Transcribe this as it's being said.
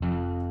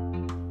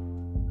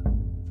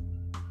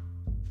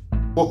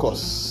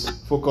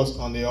Focus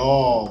on the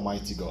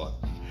Almighty God,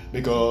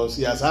 because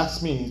He has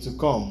asked me to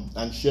come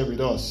and share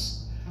with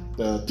us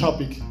the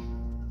topic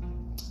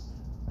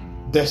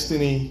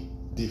destiny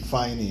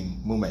defining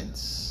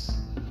moments.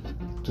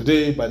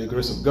 Today, by the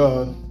grace of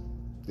God,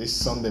 this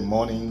Sunday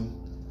morning,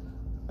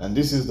 and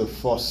this is the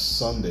first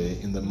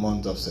Sunday in the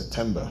month of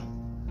September.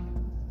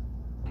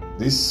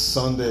 This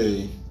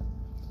Sunday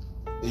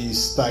the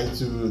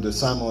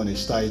sermon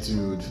is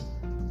titled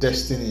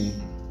Destiny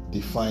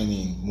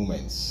Defining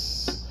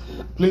Moments.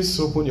 Please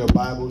open your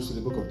Bibles to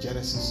the book of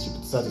Genesis chapter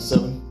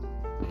 37.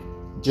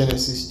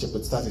 Genesis chapter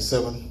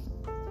 37.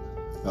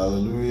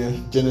 Hallelujah.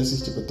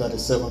 Genesis chapter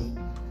 37.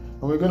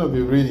 And we're going to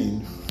be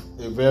reading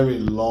a very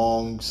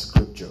long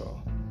scripture.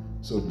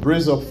 So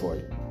brace up for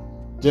it.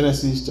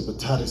 Genesis chapter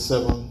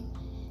 37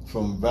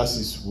 from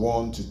verses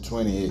 1 to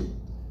 28.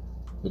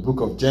 The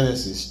book of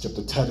Genesis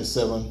chapter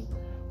 37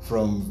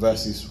 from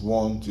verses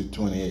 1 to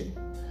 28.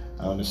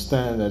 I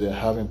understand that they're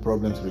having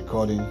problems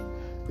recording,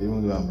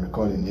 even though I'm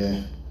recording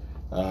here.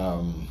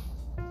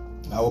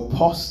 I will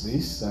pause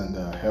this and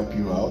help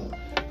you out.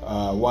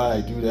 While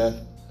I do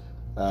that,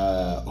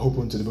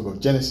 open to the book of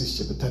Genesis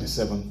chapter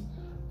 37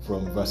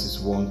 from verses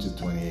 1 to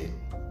 28.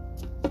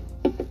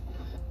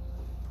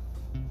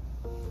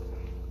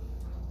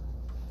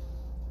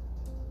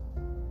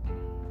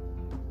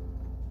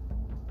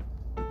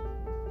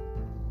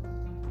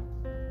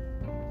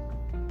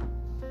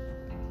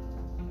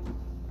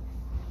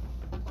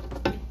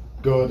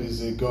 God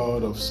is a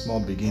God of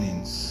small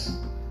beginnings.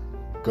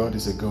 God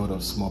is a God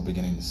of small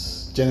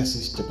beginnings.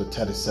 Genesis chapter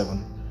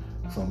 37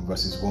 from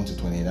verses 1 to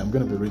 28. I'm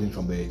going to be reading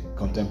from the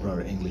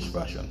Contemporary English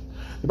Version.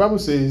 The Bible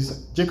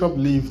says, Jacob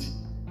lived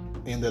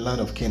in the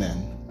land of Canaan,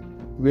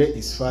 where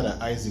his father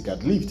Isaac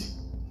had lived.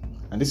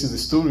 And this is the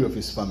story of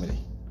his family.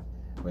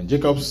 When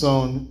Jacob's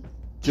son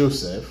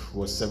Joseph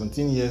was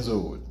 17 years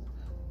old,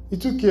 he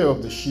took care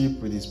of the sheep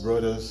with his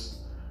brothers,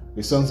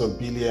 the sons of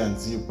Bilhah and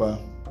Zilpah.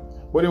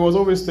 But he was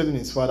always telling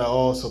his father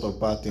all sorts of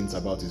bad things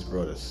about his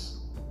brothers.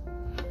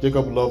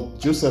 Jacob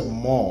loved Joseph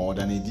more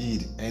than he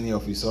did any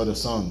of his other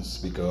sons,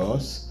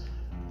 because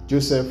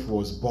Joseph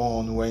was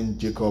born when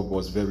Jacob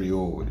was very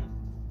old.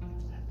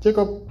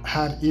 Jacob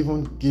had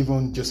even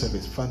given Joseph a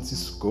fancy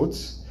coat,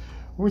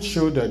 which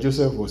showed that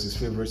Joseph was his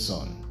favorite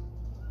son.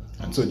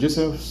 And so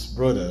Joseph's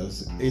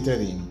brothers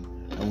hated him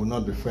and would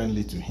not be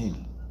friendly to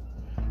him.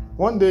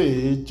 One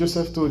day,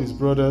 Joseph told his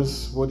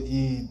brothers what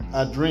he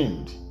had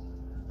dreamed,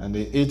 and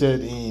they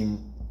hated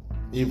him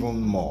even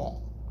more.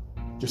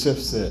 Joseph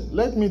said,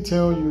 "Let me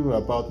tell you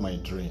about my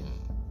dream.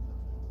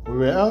 We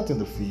were out in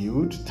the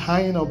field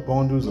tying up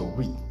bundles of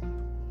wheat.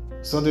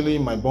 Suddenly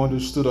my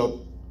bundles stood up,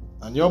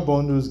 and your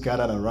bundles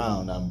gathered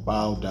around and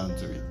bowed down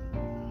to it."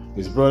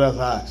 His brothers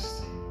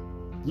asked,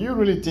 "Do you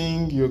really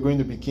think you're going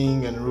to be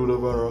king and rule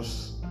over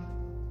us?"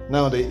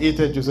 Now they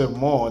hated Joseph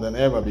more than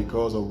ever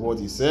because of what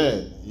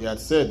he had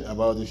said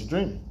about his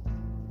dream.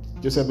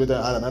 Joseph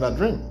later had another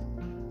dream,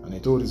 and he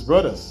told his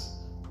brothers,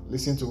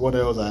 "Listen to what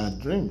else I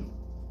had dreamed.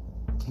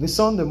 The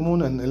sun, the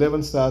moon, and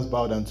 11 stars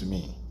bowed down to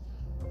me."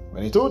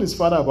 When he told his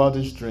father about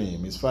this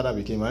dream, his father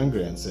became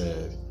angry and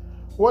said,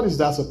 "What is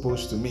that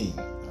supposed to mean?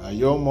 Are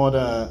your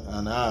mother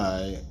and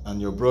I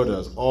and your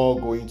brothers all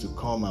going to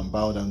come and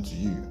bow down to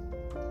you?"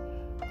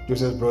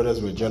 Joseph's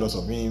brothers were jealous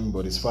of him,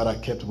 but his father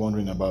kept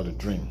wondering about the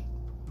dream.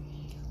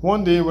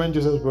 One day, when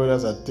Joseph's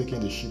brothers had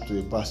taken the sheep to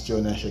a pasture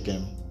near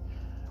Shechem,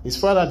 his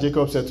father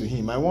Jacob said to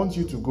him, "I want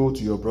you to go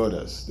to your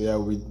brothers. They are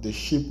with the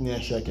sheep near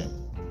Shechem."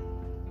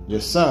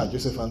 "Yes, sir,"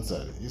 Joseph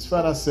answered. His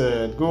father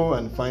said, "Go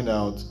and find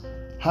out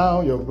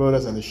how your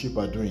brothers and the sheep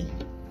are doing.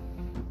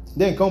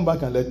 Then come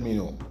back and let me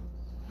know."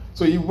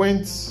 So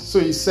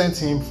he sent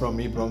him from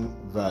Hebron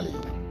Valley.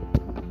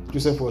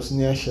 Joseph was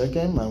near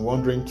Shechem and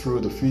wandering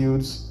through the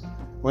fields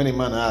when a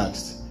man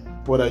asked,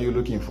 "What are you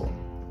looking for?"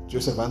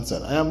 Joseph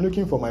answered, "I am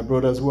looking for my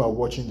brothers who are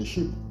watching the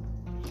sheep.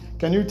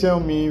 Can you tell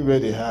me where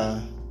they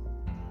are?"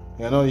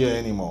 "They are not here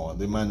anymore,"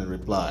 the man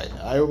replied.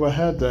 "I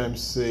overheard them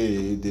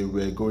say they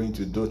were going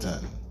to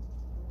Dothan."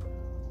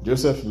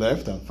 Joseph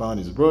left and found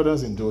his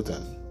brothers in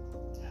Dothan.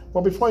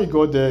 But before he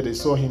got there, they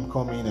saw him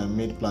coming and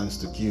made plans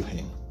to kill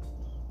him.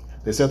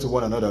 They said to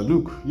one another,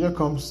 "Look, here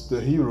comes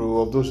the hero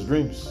of those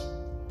dreams.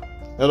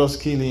 Let us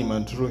kill him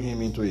and throw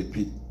him into a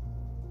pit,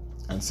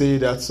 and say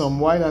that some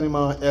wild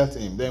animal ate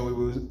him. Then we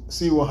will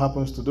see what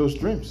happens to those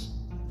dreams."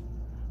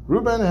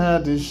 Reuben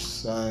heard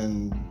this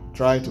and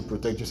tried to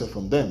protect Joseph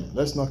from them.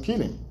 "Let's not kill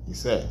him," he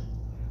said.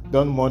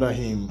 "Don't murder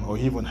him or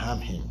even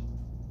harm him.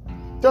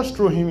 Just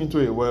throw him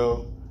into a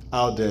well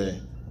out there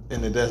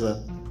in the desert."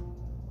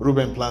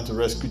 Reuben planned to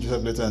rescue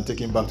Joseph later and take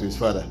him back to his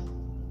father.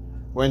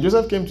 When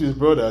Joseph came to his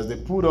brothers, they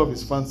pulled off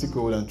his fancy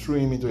coat and threw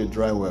him into a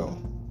dry well.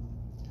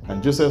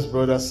 And Joseph's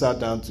brothers sat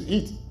down to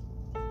eat.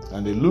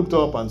 And they looked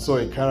up and saw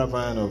a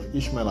caravan of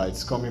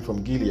Ishmaelites coming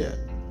from Gilead.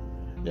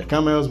 Their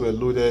camels were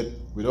loaded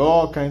with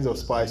all kinds of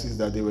spices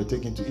that they were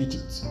taking to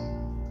Egypt.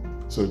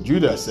 So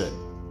Judah said,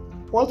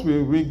 "What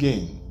will we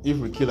gain if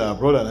we kill our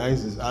brother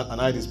and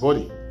hide his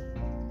body?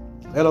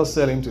 Let us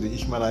sell him to the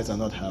Ishmaelites and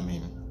not harm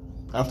him.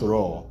 After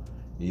all,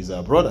 he is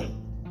our brother."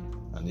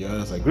 And the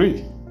others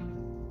agreed.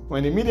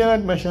 When the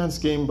Midianite merchants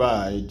came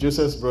by,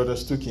 Joseph's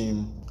brothers took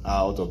him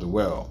out of the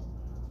well,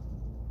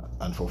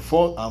 and for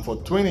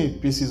 20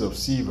 pieces of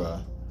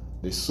silver,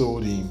 they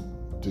sold him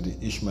to the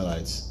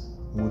Ishmaelites,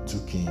 who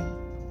took him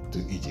to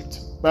Egypt.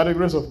 By the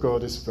grace of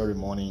God, this very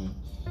morning,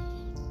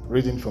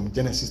 reading from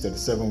Genesis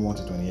 37, 1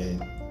 to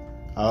 28,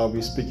 I'll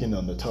be speaking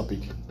on the topic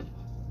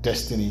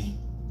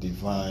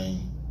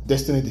destiny-defining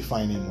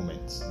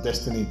moments.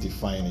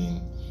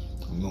 Destiny-defining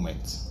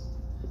moments.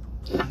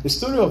 The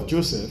story of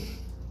Joseph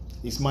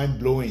is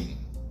mind-blowing,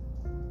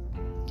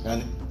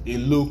 and it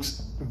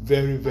looks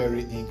very,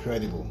 very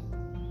incredible.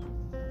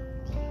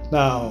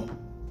 Now,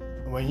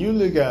 when you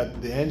look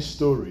at the end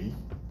story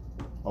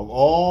of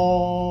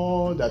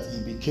all that he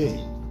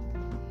became,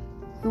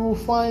 you will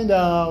find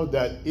out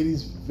that it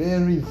is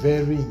very,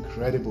 very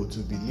incredible to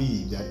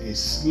believe that a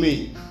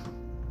slave,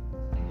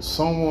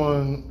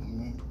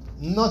 someone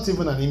not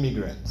even an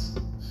immigrant,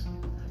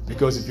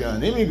 because if you're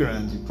an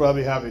immigrant, you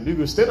probably have a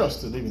legal status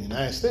to live in the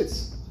United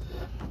States.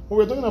 But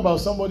we're talking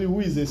about somebody who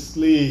is a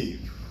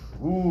slave,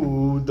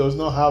 who does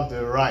not have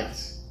the right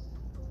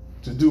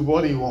to do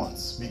what he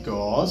wants,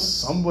 because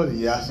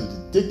somebody has to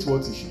dictate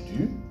what he should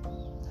do.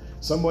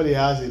 Somebody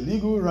has a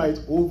legal right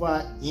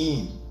over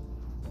him.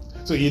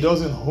 So he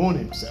doesn't own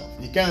himself.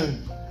 You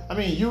can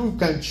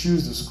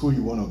choose the school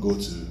you want to go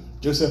to.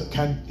 Joseph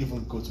can't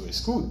even go to a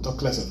school,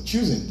 talk less of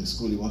choosing the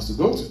school he wants to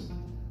go to.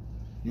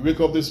 You wake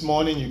up this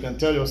morning, you can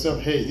tell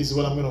yourself, hey, this is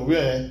what I'm going to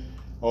wear,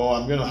 or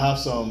I'm going to have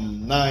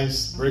some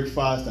nice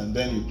breakfast, and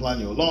then you plan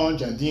your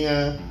lunch and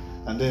dinner,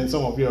 and then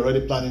some of you are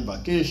already planning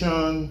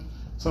vacation.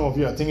 Some of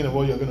you are thinking of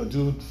what you're going to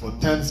do for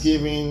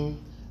Thanksgiving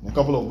in a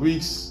couple of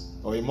weeks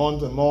or a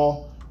month and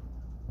more.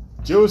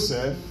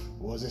 Joseph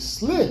was a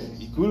slave.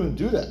 He couldn't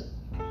do that.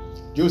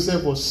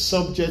 Joseph was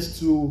subject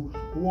to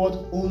what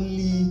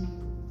only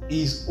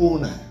his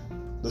owner,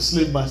 the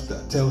slave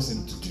master, tells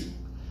him to do.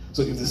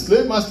 So if the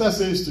slave master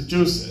says to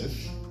Joseph,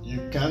 you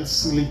can't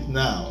sleep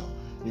now,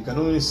 you can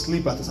only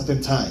sleep at a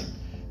certain time,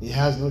 he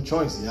has no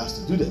choice. He has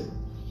to do that.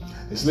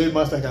 The slave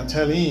master can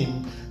tell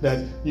him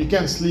that you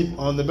can't sleep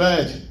on the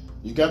bed,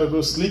 you got to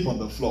go sleep on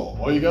the floor,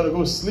 or you got to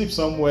go sleep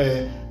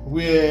somewhere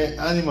where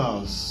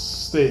animals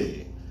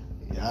stay.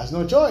 He has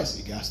no choice.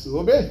 He has to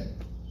obey.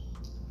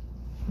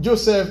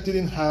 Joseph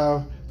didn't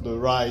have the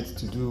right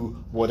to do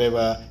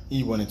whatever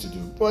he wanted to do.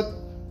 But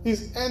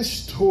his end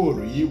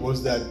story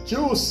was that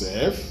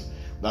Joseph,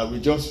 that we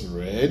just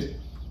read,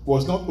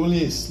 was not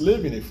only a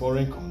slave in a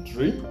foreign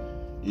country,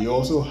 he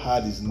also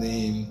had his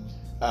name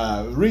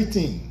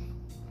written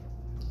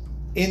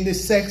in the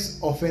sex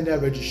offender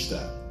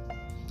register.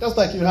 Just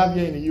like you have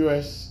here in the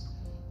US,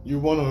 you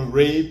want to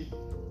rape,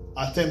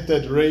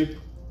 attempted rape,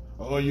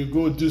 or you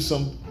go do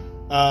some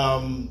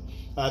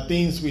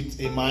things with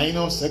a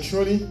minor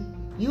sexually,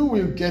 you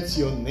will get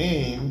your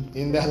name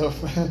in that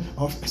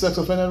of sex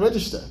offender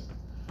register.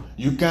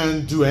 You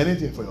can't do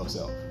anything for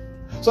yourself.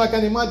 So I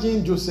can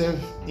imagine Joseph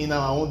in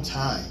our own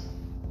time.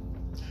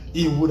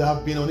 He would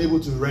have been unable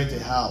to rent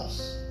a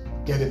house,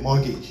 get a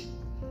mortgage.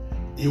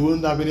 He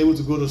wouldn't have been able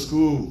to go to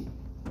school.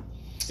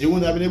 He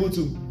wouldn't have been able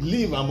to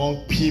live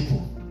among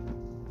people.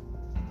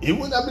 He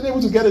wouldn't have been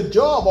able to get a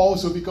job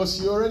also,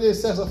 because you're already a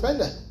sex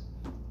offender.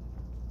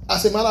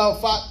 As a matter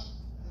of fact,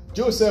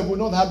 Joseph would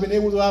not have been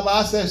able to have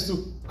access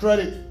to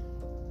credit,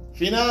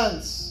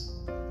 finance.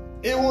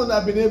 He wouldn't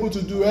have been able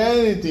to do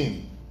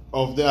anything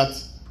of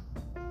that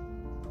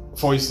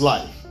for his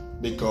life,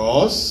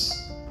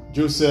 because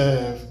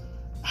Joseph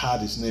had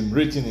his name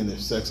written in the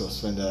sex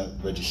offender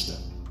register.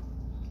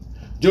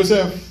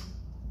 Joseph,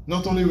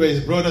 not only were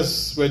his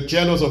brothers were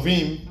jealous of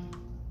him,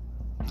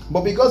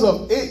 but because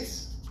of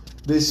it,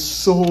 they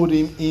sold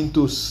him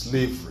into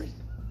slavery.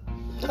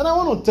 And I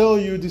want to tell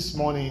you this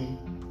morning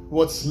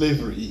what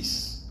slavery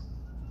is.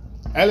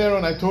 Earlier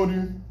on, I told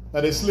you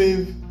that a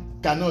slave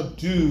cannot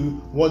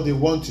do what they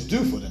want to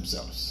do for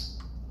themselves.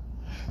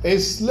 A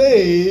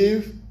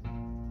slave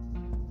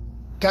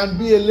can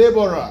be a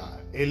laborer.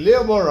 A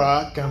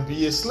laborer can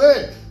be a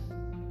slave.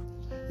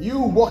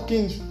 You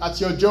working at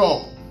your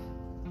job,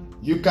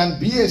 you can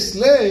be a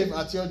slave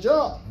at your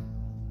job.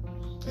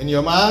 In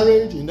your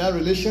marriage, in that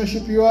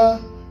relationship you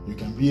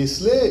can be a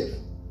slave.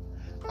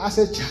 As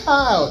a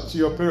child to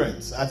your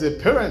parents, as a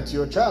parent to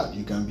your child,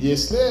 you can be a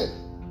slave.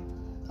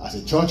 As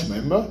a church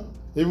member,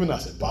 even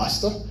as a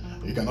pastor,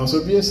 you can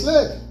also be a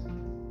slave.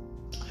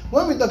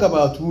 When we talk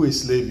about who a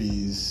slave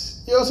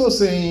is, you're also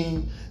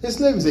saying a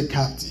slave is a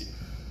captive.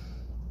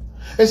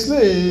 A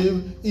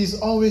slave is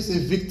always a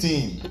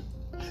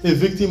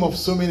victim of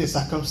so many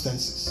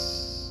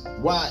circumstances.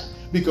 Why?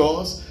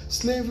 Because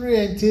slavery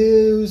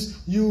entails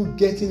you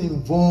getting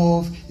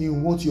involved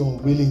in what you're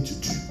unwilling to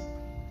do.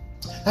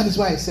 That is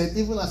why I said,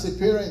 even as a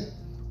parent,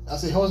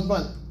 as a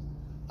husband,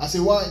 as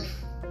a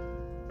wife,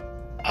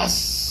 as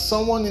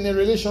someone in a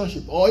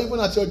relationship, or even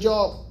at your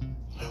job,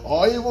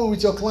 or even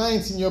with your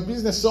clients in your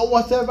business, or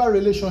whatever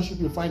relationship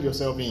you find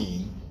yourself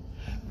in,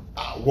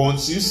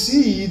 once you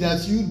see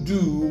that you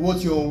do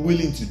what you're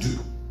willing to do,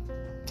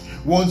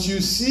 Once you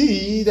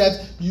see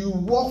that you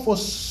work for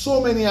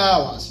so many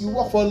hours, you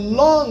work for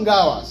long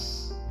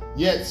hours,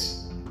 yet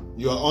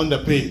you are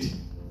underpaid,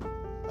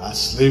 that's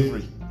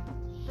slavery.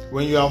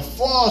 When you are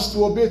forced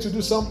to obey to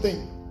do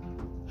something,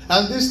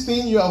 and this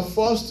thing you are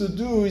forced to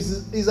do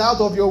is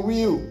out of your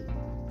will,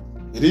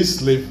 it is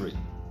slavery.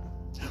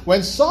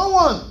 When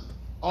someone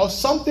or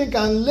something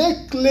can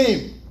lay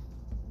claim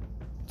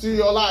to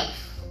your life,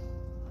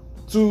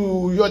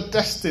 to your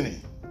destiny,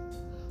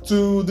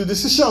 to the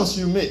decisions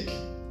you make,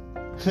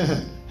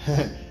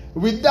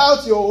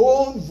 without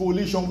your own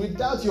volition,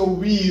 without your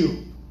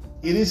will,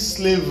 it is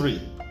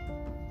slavery.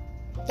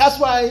 That's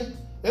why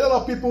a lot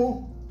of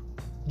people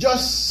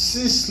just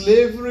see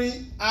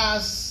slavery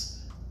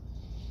as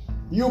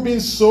you being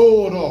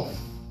sold off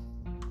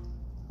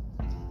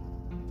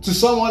to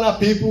some other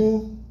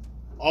people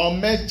or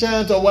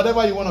merchant or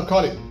whatever you want to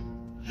call it.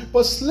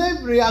 But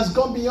slavery has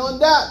gone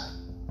beyond that.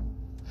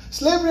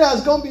 Slavery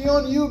has gone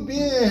beyond you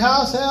being a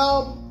house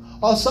help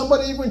or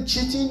somebody even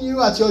cheating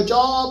you at your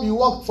job. You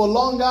work for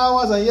long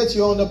hours and yet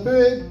you're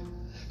underpaid.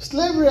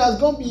 Slavery has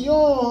gone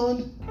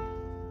beyond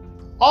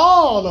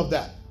all of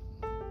that.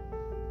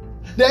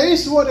 There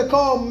is what they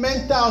call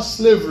mental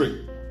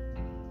slavery.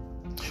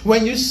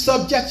 When you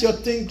subject your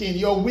thinking,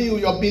 your will,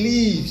 your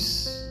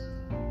beliefs,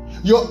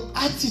 your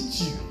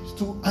attitude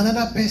to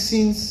another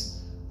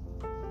person's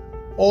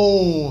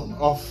own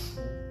of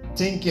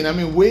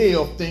thinking, way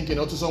of thinking,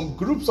 or to some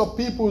groups of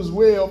people's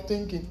way of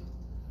thinking.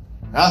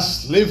 That's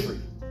slavery.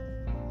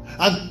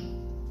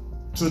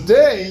 And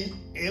today,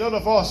 a lot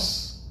of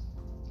us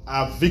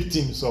are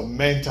victims of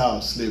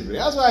mental slavery.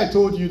 That's why I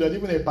told you that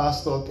even a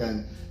pastor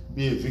can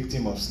be a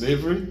victim of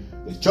slavery.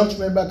 A church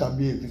member can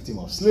be a victim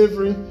of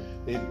slavery.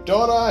 A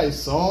daughter, a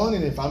son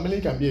in a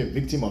family can be a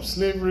victim of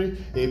slavery.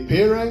 A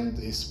parent,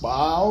 a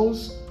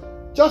spouse,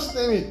 just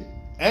name it.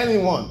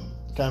 Anyone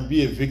can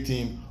be a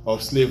victim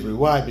of slavery.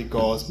 Why?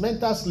 Because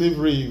mental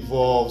slavery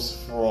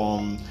evolves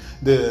from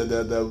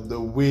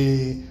the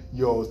way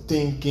you're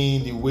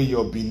thinking, the way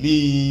your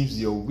beliefs,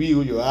 your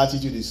will, your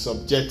attitude is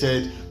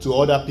subjected to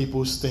other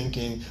people's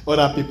thinking,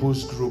 other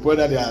people's group,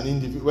 whether they are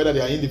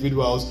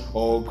individuals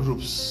or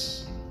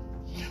groups.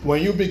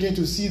 When you begin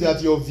to see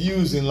that your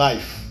views in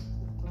life,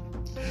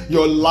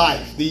 your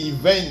life, the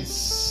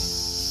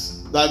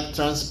events that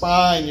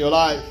transpire in your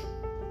life,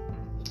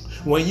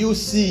 when you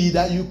see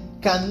that you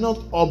cannot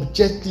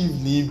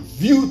objectively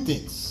view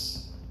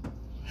things,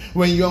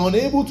 when you are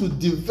unable to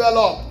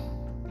develop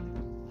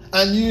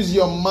and use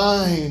your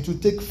mind to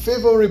take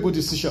favorable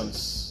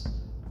decisions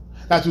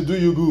that will do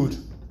you good,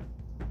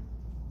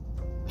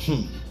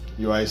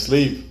 you are a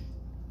slave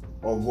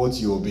of what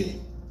you obey.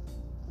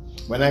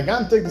 When I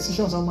can't take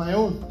decisions on my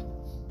own,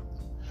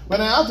 when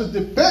I have to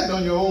depend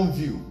on your own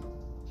view,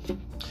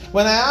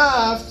 when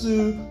I have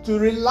to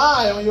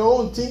rely on your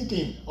own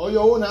thinking or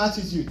your own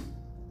attitude,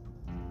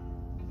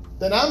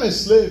 then I'm a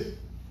slave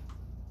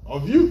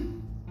of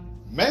you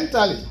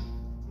mentally.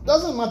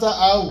 Doesn't matter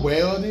how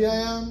wealthy I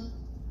am.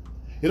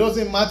 It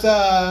doesn't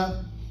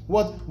matter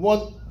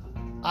what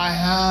I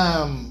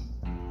am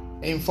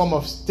in form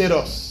of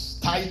status,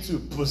 title,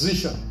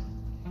 position.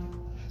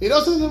 It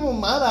doesn't even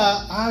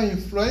matter how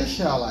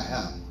influential I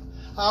am,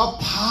 how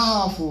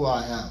powerful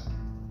I am.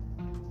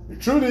 The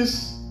truth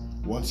is,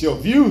 once your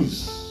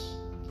views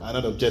are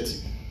not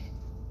objective,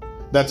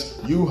 that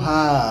you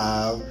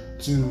have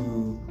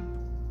to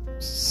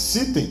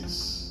see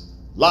things,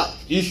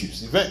 life,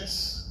 issues,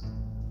 events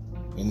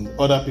in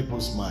other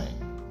people's mind,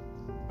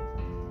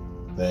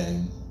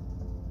 then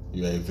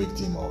you are a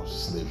victim of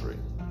slavery.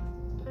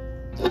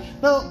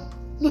 Now,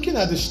 looking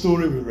at the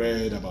story we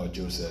read about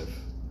Joseph,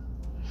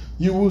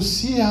 you will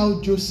see how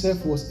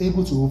Joseph was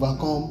able to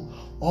overcome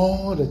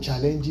all the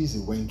challenges he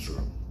went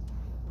through.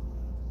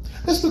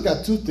 Let's look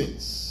at two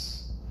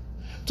things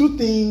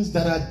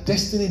that are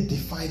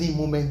destiny-defining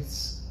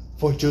moments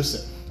for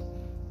Joseph.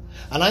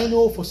 And I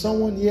know for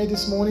someone here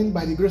this morning,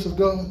 by the grace of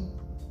God,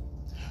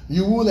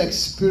 you will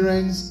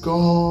experience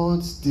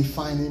God's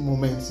defining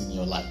moments in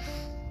your life.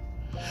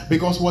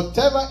 Because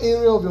whatever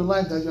area of your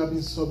life that you have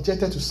been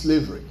subjected to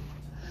slavery,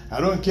 I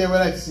don't care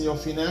whether it's in your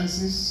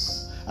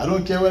finances, I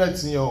don't care whether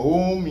it's in your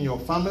home, in your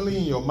family,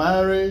 in your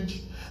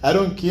marriage, I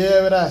don't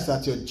care whether it's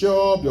at your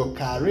job, your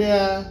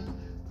career,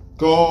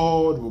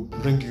 God will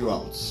bring you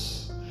out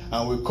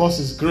and will cause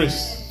His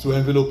grace to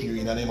envelop you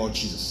in the name of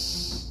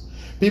Jesus.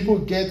 People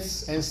get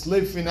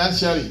enslaved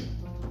financially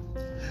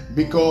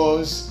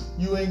because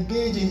you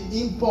engage in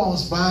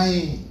impulse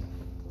buying.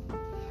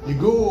 You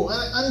go,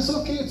 and it's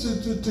okay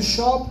to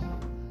shop.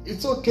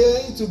 It's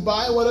okay to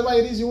buy whatever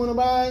it is you want to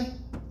buy.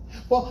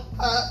 But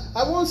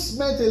I once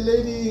met a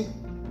lady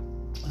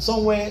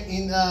somewhere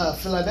in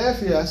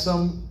Philadelphia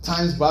some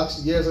times back,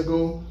 years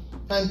ago.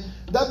 And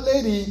that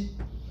lady,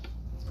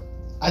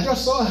 I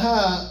just saw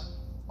her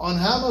on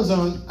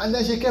Amazon, and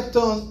then she kept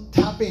on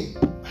tapping,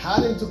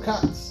 adding to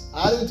carts,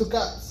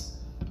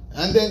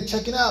 and then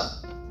checking out.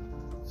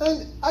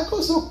 And I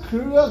got so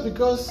curious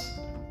because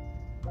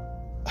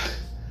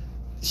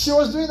she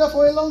was doing that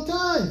for a long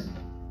time.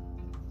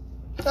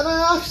 And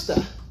I asked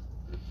her,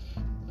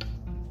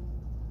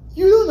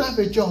 don't have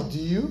a job, do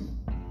you?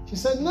 She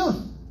said,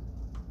 no.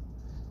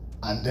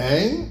 And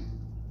then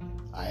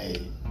I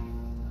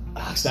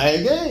asked her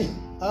again,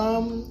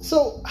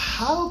 so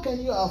how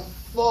can you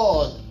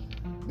afford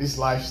this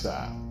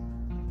lifestyle?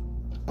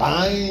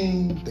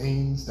 Buying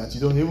things that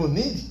you don't even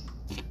need.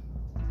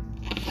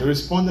 She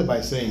responded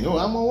by saying, oh,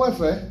 I'm on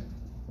welfare.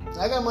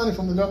 I got money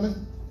from the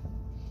government.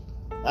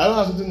 I don't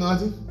have to do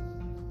nothing.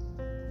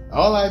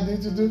 All I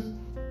need to do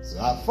is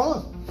have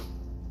fun.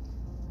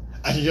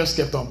 And she just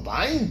kept on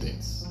buying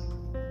things.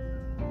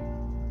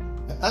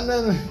 And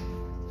then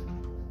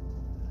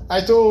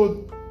I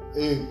told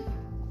a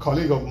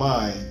colleague of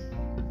mine,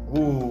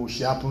 who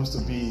she happens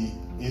to be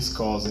his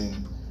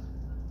cousin,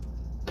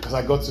 because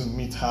I got to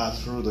meet her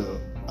through the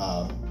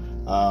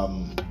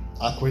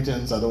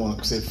acquaintance, I don't want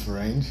to say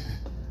friend.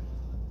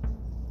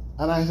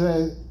 And I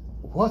said,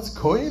 what's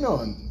going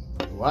on?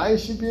 Why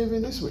is she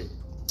behaving this way?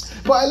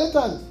 But I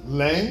later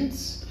learned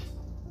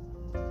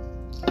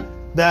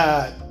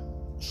that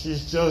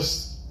she's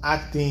just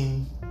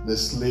acting the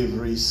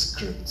slavery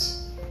script.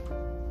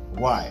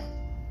 Why?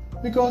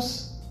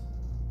 Because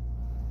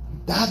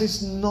that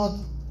is not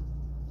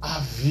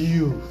her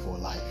view for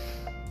life.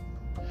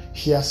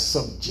 She has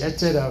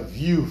subjected her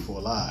view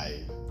for life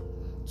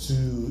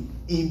to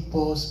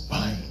impulse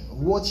buying,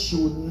 what she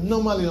would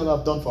normally not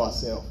have done for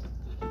herself.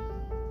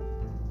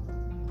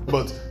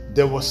 But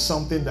there was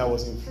something that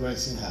was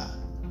influencing her.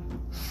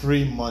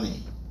 Free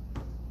money.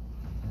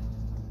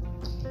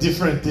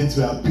 Different things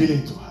were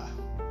appealing to her.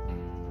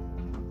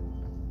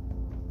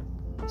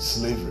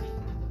 Slavery.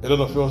 A lot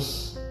of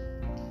us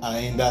are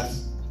in that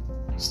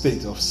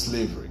state of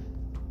slavery.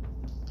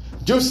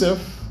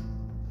 Joseph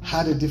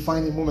had a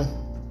defining moment.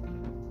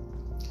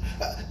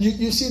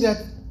 You see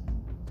that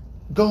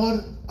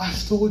God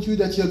has told you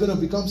that you're going to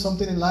become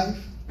something in life.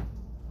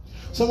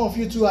 Some of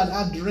you too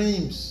had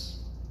dreams.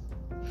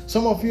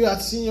 Some of you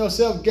had seen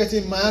yourself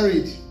getting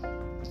married,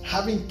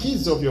 having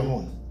kids of your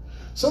own.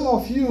 Some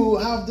of you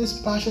have this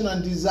passion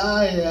and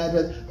desire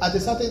that at a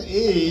certain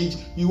age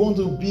you want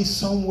to be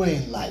somewhere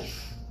in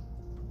life.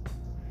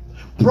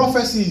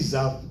 Prophecies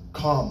have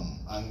come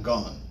and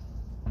gone,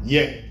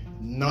 yet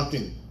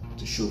nothing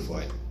to show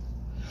for it.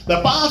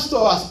 The pastor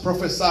has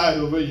prophesied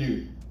over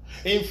you.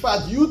 In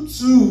fact, you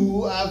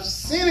too have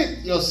seen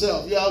it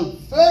yourself. You are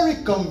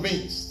very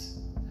convinced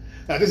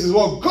that this is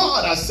what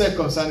God has said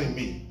concerning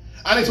me,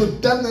 and it will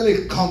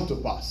definitely come to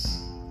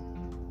pass.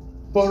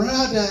 But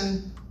rather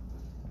than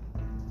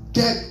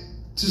get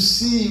to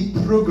see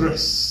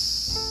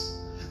progress,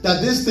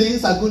 that these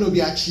things are going to be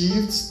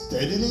achieved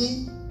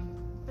steadily,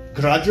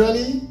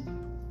 gradually,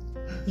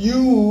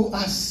 you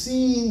are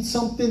seeing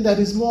something that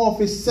is more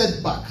of a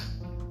setback,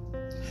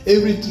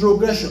 a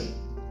retrogression.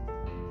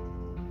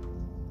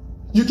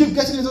 You keep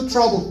getting into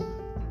trouble.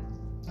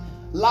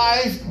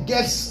 Life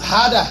gets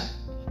harder.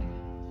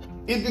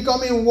 It's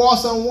becoming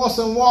worse and worse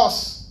and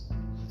worse.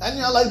 And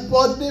you're like,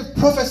 but they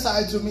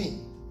prophesied to me.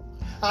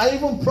 I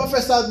even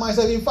prophesied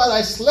myself. In fact,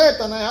 I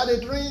slept and I had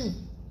a dream.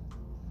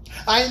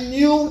 I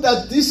knew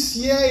that this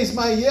year is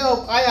my year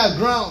of higher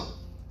ground.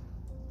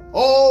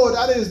 Oh,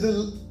 that is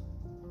the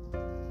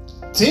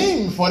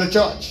theme for the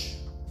church.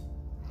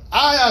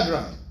 Higher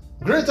ground.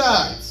 Greater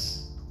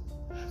heights.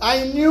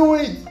 I knew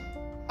it.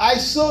 I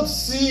sowed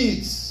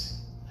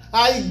seeds.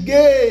 I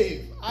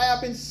gave. I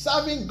have been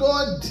serving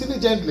God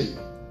diligently.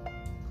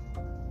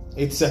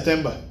 It's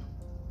September.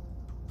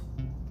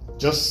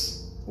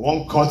 Just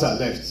one quarter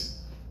left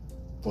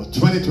for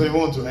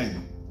 2021 to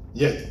end.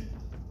 Yet,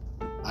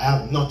 I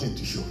have nothing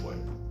to show for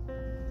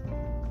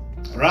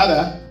it.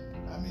 Rather,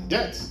 I'm in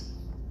debt.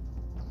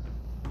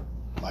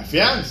 My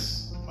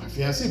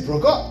fiancée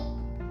broke up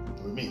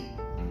with me.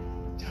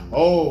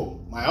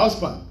 Oh, my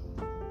husband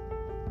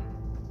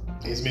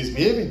is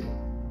misbehaving.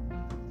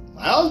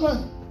 My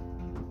husband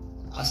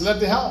has left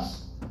the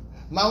house.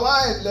 My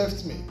wife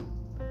left me.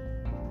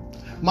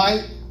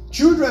 My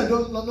children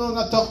don't no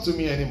longer talk to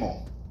me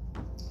anymore.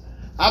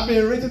 I've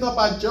been written up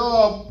a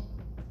job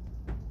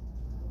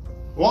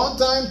 1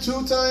 time, 2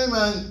 time,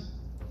 and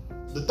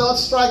the 3rd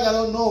strike. I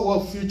don't know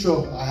what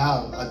future I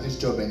have at this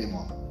job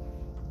anymore.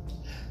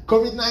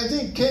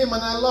 COVID-19 came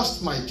and I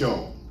lost my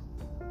job.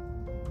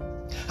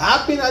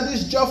 I've been at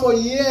this job for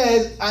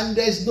years and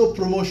there's no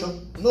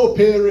promotion, no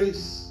pay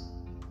raise.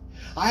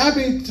 I have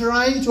been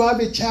trying to have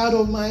a child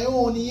of my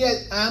own,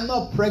 yet I am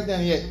not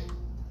pregnant yet.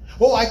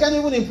 Oh, I can't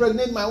even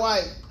impregnate my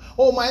wife.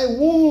 Oh, my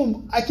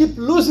womb, I keep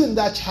losing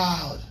that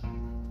child.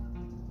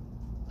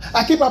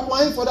 I keep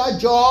applying for that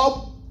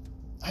job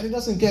and it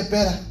doesn't get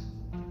better.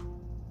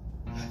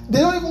 They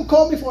don't even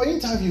call me for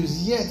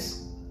interviews yet.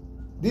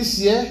 This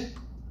year,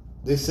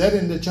 they said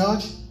in the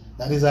church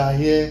that is our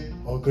year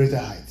of greater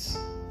heights.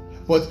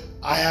 But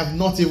I have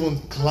not even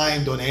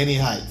climbed on any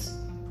height.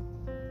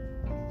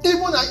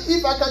 Even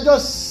if I can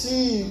just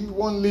see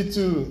one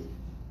little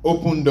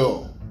open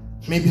door,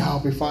 maybe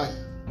I'll be fine.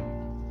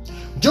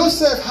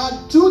 Joseph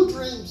had 2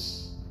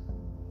 dreams.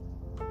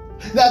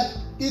 That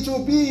it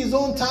will be his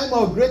own time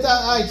of greater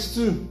heights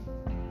too.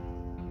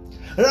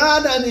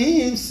 Rather than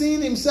him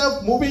seeing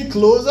himself moving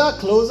closer,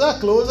 closer,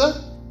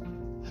 closer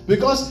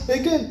Because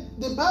again,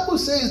 the Bible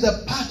says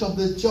the path of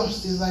the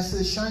just is like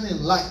a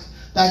shining light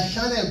that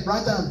shineth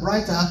brighter and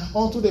brighter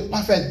unto the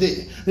perfect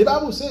day. The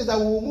Bible says that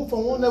we will move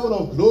from one level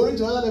of glory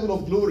to another level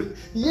of glory.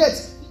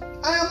 Yet,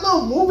 I am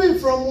not moving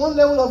from one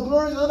level of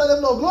glory to another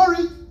level of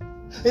glory.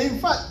 In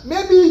fact,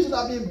 maybe it would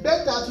have been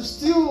better to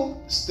still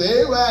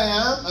stay where I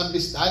am and be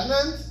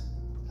stagnant.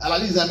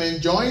 At least I'm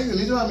enjoying the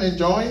little I'm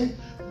enjoying.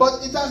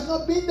 But it has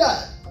not been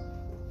that.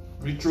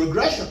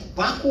 Retrogression,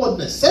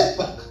 backwardness,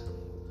 setback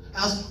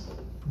has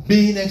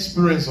been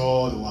experienced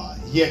all the while.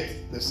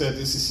 Yet, they said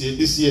this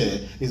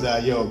year is a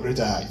year of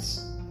greater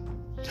heights.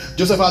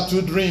 Joseph had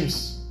 2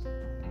 dreams,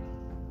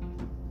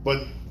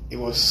 but he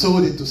was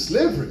sold into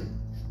slavery.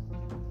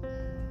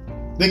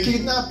 They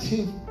kidnapped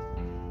him.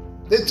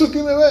 They took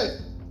him away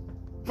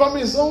from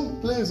his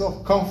own place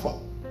of comfort.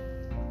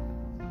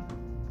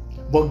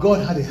 But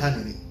God had a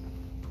hand in it.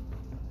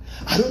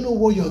 I don't know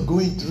what you're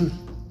going through.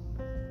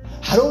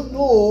 I don't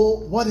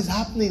know what is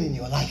happening in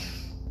your life.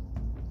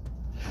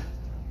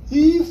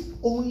 If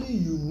only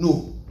you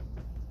know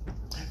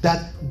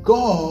that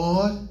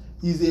God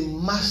is a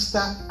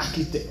master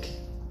architect.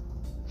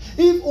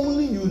 If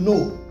only you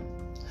know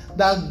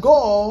that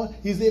God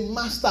is a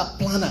master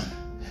planner.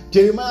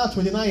 Jeremiah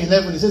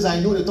 29:11, it says, I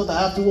know the thought I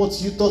have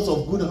towards you, thoughts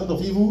of good and not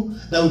of evil,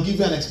 that will give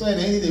you an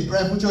expected end, a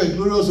bright future, a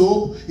glorious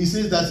hope. He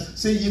says that,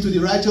 say ye to the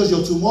righteous,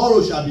 your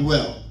tomorrow shall be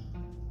well.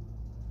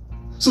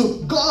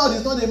 So God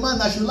is not a man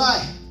that should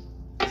lie.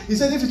 He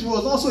said if it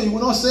was not so, he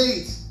will not say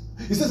it.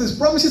 He says his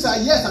promises are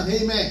yes and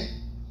amen.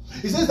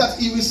 He says that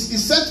he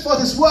sent forth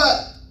his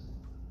word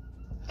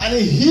and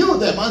he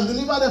healed them and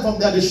delivered them from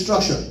their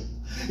destruction.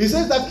 He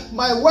says that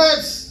my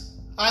words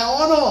I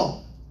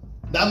honor,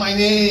 that my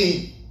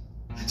name.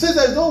 He says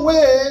there is no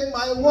way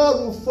my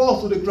word will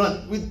fall to the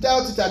ground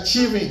without it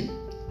achieving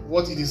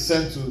what it is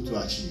sent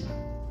to achieve.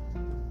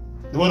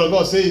 The word of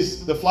God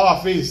says the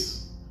flower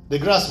fades, the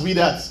grass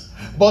withers,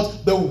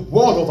 but the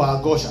word of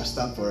our God shall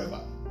stand forever.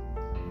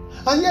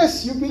 And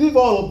yes, you believe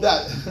all of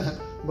that,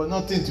 but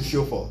nothing to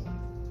show for.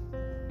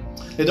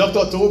 The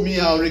doctor told me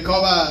I'll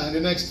recover in the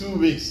next 2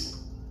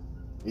 weeks.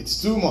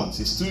 It's 2 months,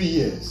 it's 2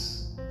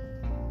 years.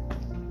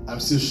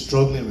 I'm still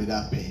struggling with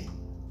that pain.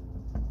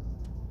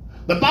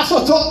 The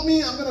pastor told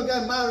me I'm going to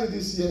get married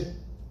this year.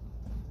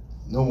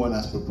 No one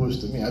has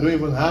proposed to me. I don't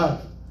even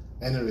have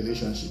any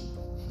relationship.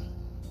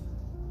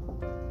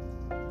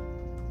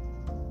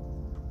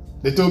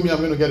 They told me I'm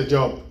going to get a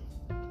job.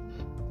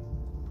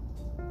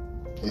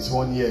 It's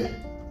 1 year.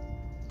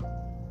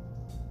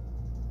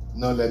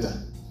 No letter.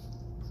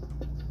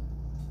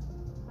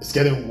 It's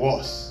getting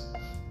worse.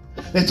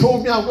 They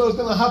told me I was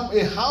going to have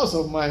a house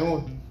of my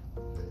own.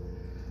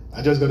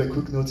 I just got a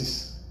quick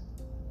notice.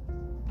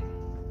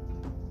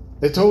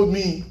 They told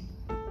me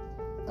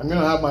I'm going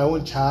to have my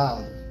own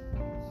child.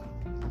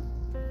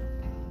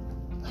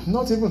 I'm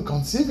not even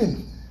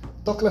conceiving.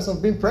 Talk less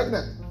of being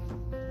pregnant.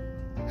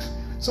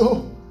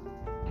 So,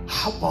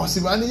 how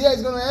possible? And the year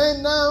is going to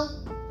end now.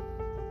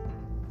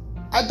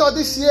 I thought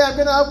this year I'm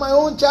going to have my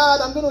own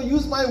child. I'm going to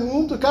use my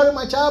womb to carry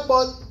my child.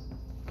 But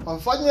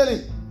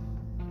unfortunately,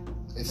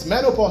 it's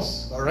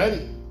menopause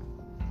already.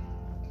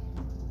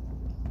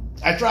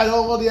 I tried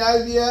all the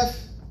IVF.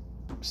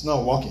 It's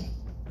not working.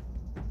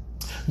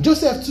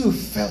 Joseph too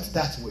felt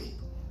that way.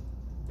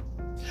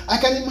 I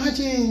can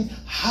imagine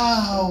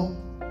how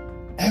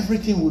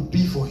everything would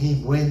be for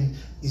him when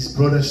his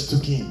brothers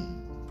took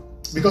him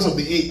because of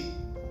the aid.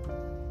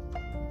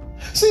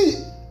 See,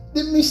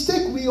 the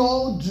mistake we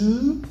all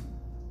do,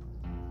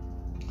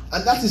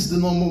 and that is the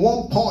number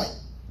one point,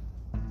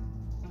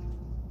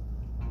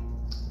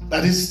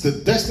 that is the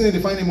destiny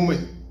defining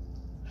moment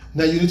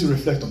that you need to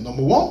reflect on.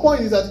 Number one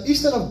point is that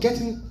instead of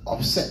getting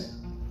upset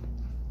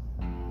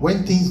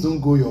when things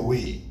don't go your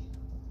way,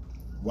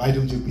 why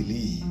don't you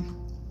believe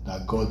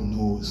that God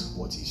knows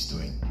what He's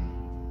doing?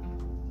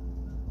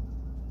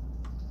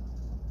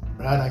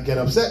 Rather than get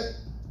upset.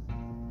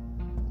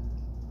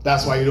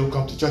 That's why you don't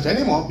come to church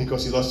anymore,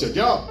 because you lost your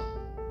job.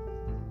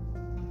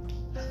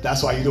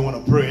 That's why you don't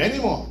want to pray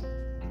anymore,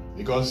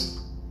 because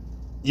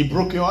he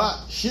broke your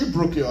heart. She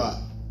broke your heart.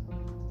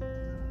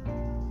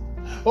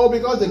 Oh,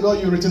 because they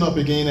got you written up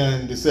again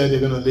and they said they're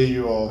going to lay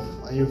you off.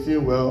 And you feel,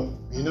 well,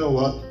 you know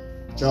what?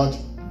 Church,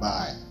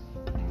 bye.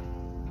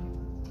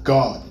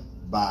 God,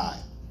 bye.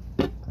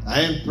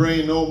 I ain't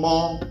praying no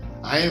more.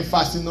 I ain't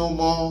fasting no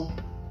more.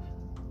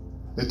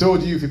 They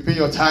told you if you pay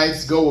your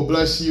tithes, God will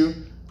bless you.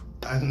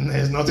 And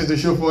there's nothing to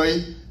show for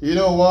it. You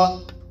know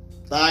what?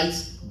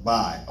 Tithes,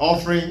 bye.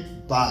 Offering,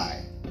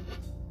 bye.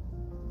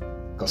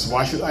 Because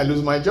why should I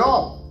lose my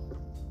job?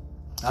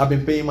 I've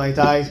been paying my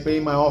tithes,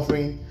 paying my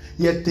offering.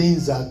 Yet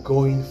things are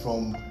going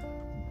from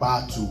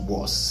bad to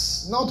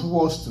worse. Not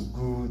worse to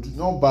good,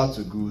 not bad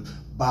to good,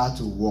 bad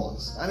to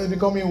worse. And it's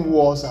becoming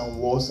worse and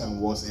worse and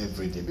worse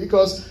every day.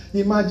 Because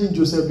imagine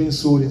Joseph being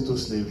sold into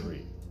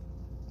slavery.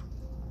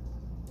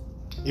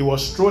 He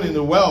was thrown in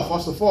the well,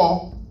 first of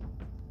all.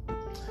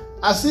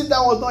 As if that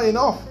was not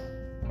enough.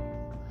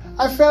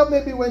 I felt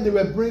maybe when they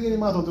were bringing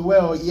him out of the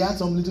well, he had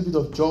some little bit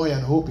of joy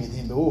and hope in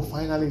him. Oh,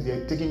 finally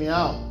they're taking me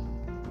out.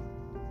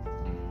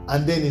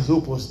 and then his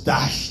hope was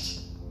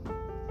dashed.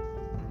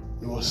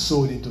 He was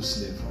sold into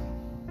slavery.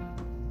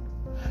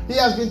 He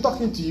has been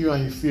talking to you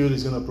and you feel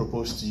he's going to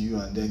propose to you,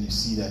 and then you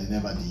see that he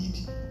never did.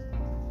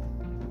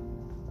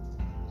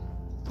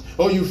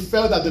 Or you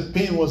felt that the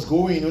pain was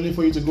going only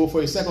for you to go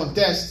for a second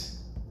test,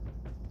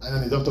 and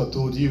then the doctor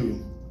told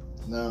you,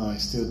 no,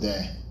 it's still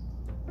there,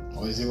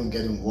 or it's even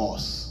getting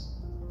worse.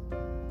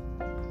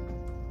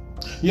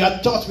 You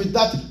had thought with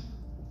that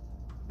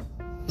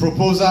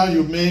proposal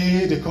you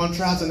made, the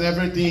contract and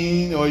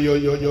everything, or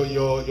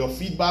your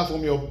feedback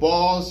from your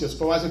boss, your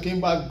supervisor came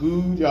back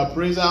good, your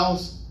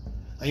appraisals,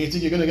 and you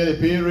think you're going to get a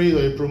pay raise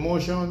or a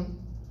promotion,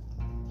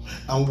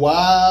 and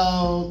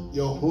while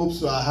your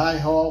hopes were high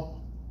up,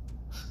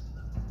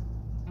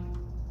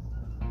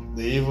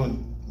 they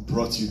even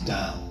brought you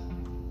down.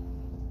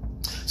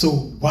 So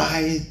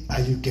why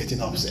are you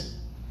getting upset?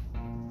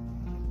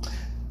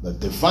 The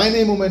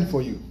defining moment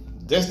for you,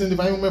 destiny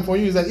defining moment for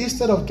you, is that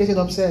instead of getting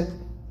upset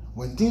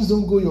when things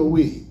don't go your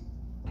way,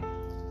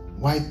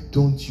 why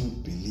don't you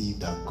believe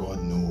that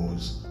God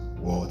knows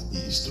what He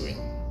is doing?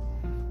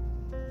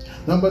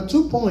 Number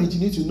 2 point you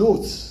need to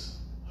note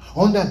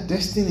on that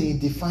destiny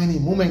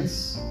defining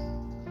moments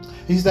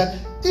is that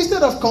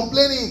instead of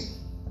complaining,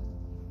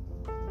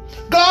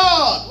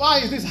 God, why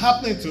is this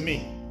happening to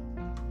me?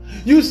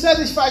 You said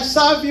if I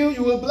serve you,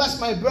 you will bless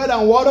my bread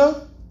and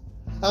water,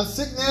 and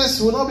sickness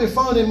will not be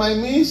found in my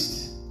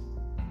midst.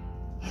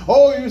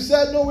 Oh, you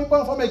said no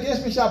weapon formed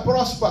against me shall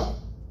prosper,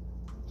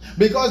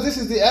 because this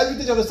is the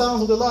heritage of the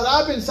servants of the Lord.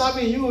 I've been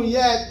serving you,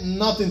 yet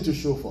nothing to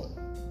show for it.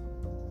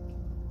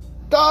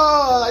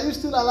 God, are you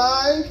still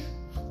alive?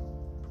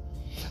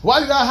 Why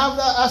did I have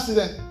that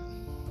accident?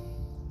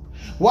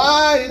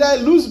 Why did I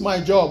lose my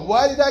job?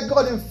 Why did I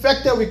get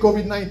infected with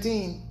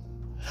COVID-19?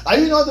 Are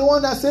you not the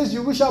one that says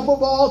you wish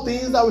above all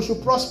things that we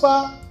should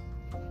prosper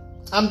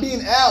and be in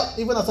health,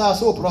 even as our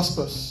soul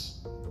prospers?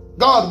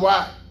 God,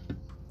 why?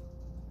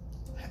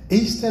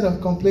 Instead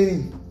of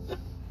complaining,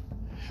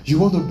 you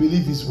want to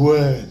believe His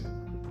word,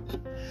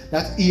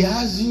 that He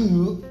has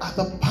you at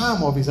the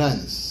palm of His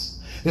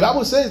hands. The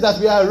Bible says that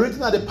we are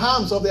written at the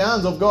palms of the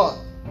hands of God,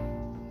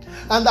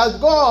 and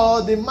that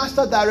God, the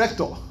master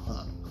director,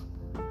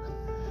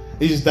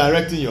 is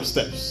directing your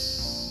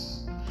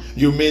steps.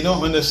 You may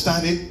not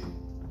understand it,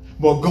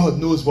 but God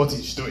knows what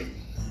He's doing.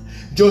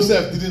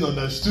 Joseph didn't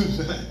understand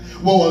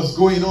what was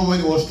going on when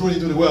he was thrown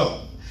into the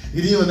well.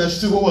 He didn't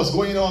understand what was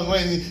going on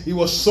when he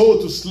was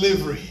sold to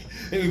slavery.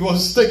 He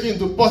was taken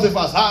to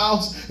Potiphar's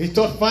house. He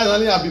thought,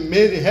 finally I've been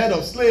made the head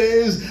of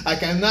slaves. I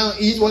can now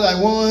eat what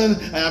I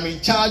want. I am in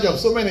charge of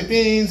so many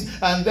things.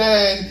 And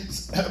then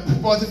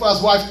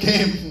Potiphar's wife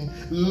came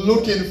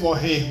looking for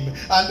him,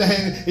 and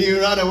then he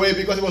ran away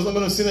because he was not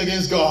going to sin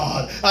against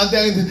God. And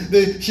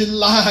then she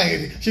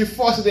lied. She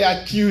falsely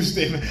accused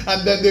him,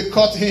 and then they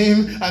caught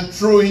him and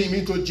threw him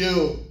into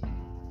jail.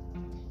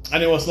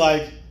 And it was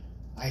like,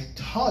 I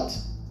thought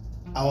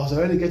I was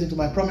already getting to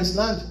my promised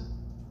land.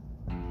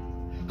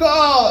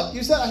 God,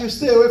 you said I should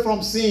stay away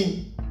from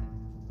sin.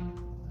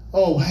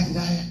 Oh, why did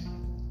I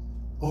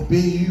obey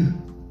you?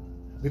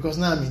 Because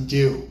now I'm in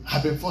jail.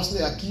 I've been falsely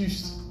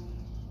accused.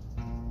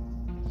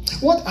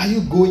 What are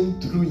you going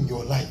through in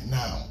your life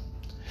now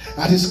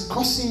that is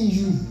causing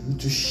you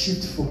to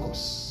shift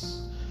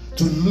focus,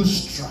 to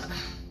lose track?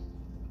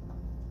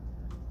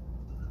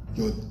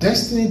 Your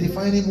destiny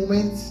defining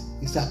moment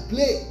is at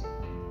play.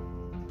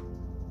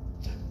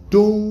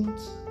 Don't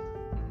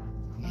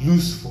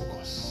lose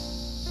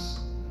focus.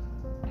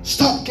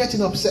 Stop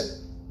getting upset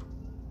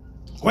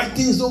when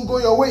things don't go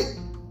your way.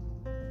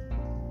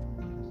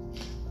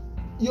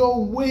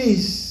 Your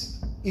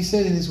ways, He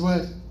said in His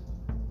word,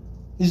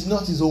 is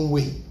not His own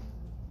way.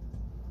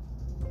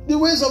 The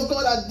ways of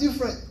God are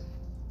different.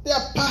 They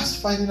are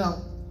past finding out.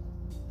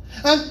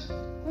 And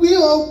we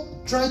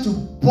all try to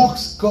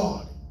box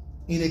God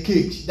in a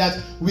cage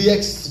that we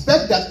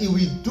expect that He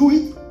will do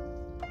it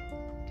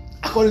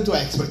according to our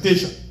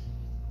expectation.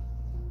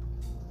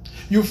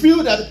 You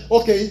feel that,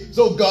 okay,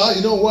 so God,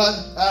 you know what?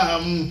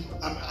 I'm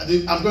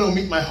going to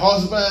meet my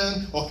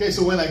husband. Okay,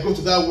 so when I go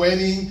to that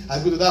wedding, I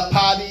go to that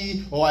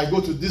party, or I go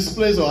to this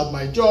place or at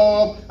my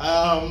job,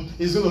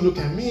 he's going to look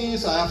at me,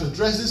 so I have to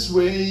dress this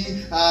way.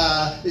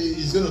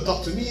 He's going to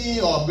talk to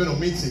me, or I'm going to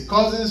meet a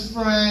cousin's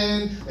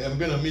friend, I'm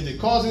going to meet a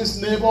cousin's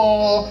neighbor,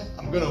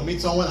 I'm going to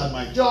meet someone at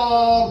my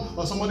job,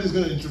 or somebody is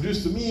going to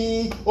introduce to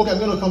me. Okay, I'm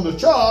going to come to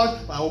church,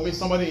 I will meet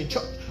somebody in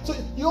church. So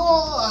you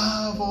all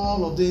have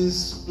all of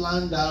this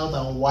planned out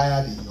and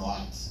wired in your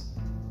heart.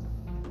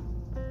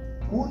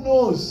 Who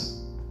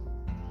knows?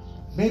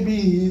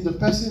 Maybe the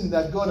person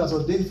that God has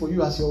ordained for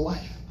you as your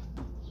wife,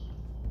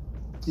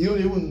 you don't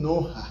even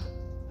know her.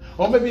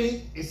 Or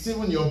maybe it's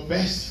even your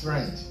best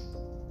friend.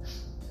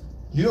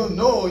 You don't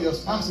know your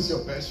spouse is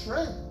your best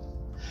friend.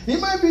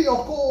 It might be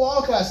your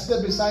co-worker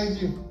sitting beside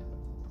you.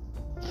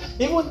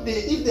 Even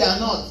if they are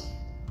not,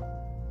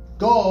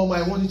 God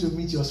might want you to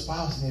meet your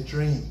spouse in a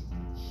train.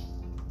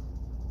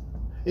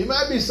 It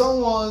might be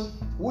someone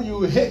who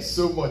you hate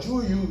so much,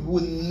 who you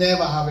would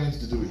never have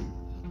anything to do with.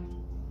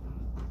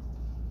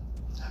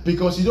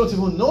 Because you don't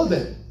even know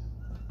them.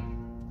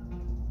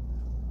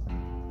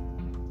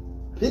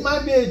 It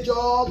might be a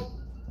job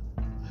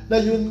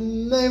that you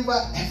never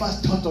ever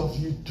thought of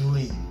you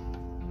doing.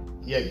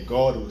 Yet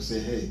God will say,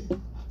 hey,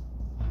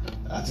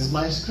 that is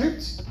my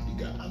script.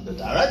 I'm the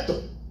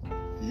director.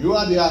 You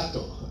are the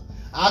actor.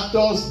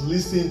 Actors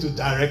listen to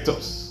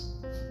directors.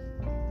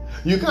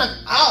 You can't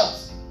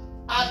act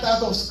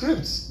out of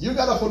scripts. You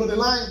gotta follow the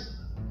line.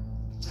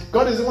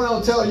 God is the one that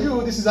will tell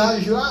you this is how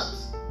you should act.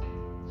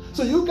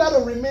 So you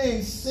gotta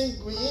remain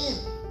sync with Him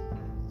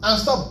and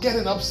stop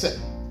getting upset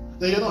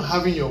that you're not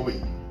having your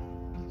way.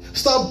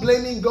 Stop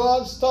blaming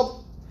God.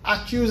 Stop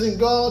accusing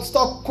God.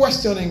 Stop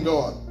questioning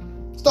God.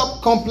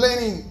 Stop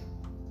complaining.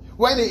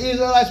 When the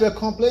Israelites were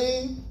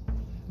complaining,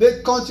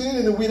 they continued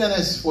in the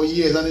wilderness for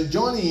years. And the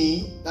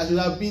journey that should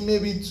have been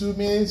maybe 2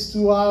 minutes,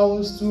 2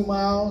 hours, 2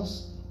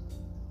 miles,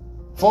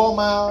 4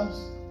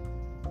 miles.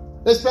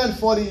 They spent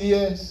 40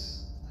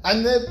 years.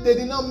 And they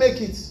did not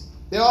make it.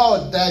 They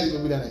all died in the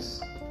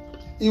wilderness.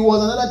 It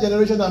was another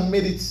generation that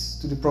made it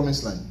to the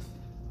promised land.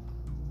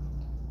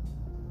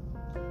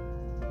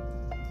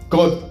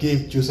 God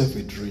gave Joseph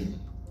a dream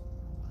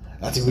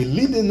that he will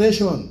lead the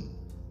nation.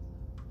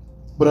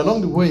 But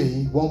along the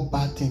way, one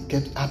bad thing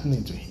kept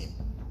happening to him.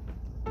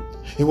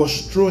 He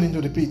was thrown into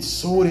the pit,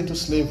 sold into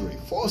slavery,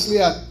 falsely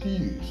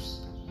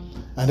accused,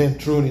 and then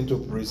thrown into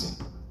prison.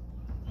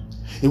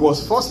 He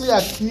was falsely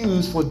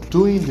accused for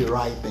doing the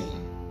right thing.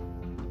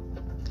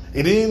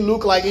 It didn't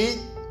look like it,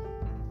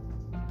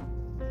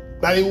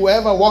 that he will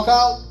ever walk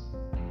out.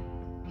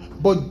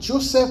 But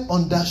Joseph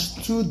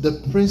understood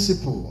the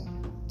principle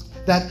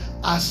that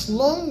as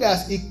long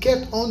as he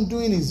kept on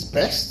doing his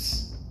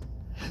best,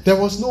 there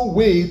was no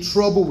way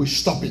trouble would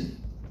stop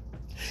him.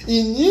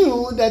 He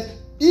knew that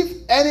if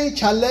any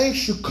challenge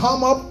should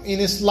come up in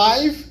his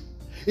life,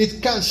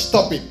 it can't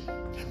stop him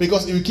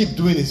because he will keep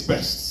doing his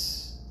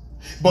best.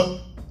 But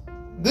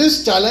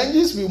these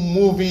challenges will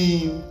move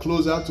him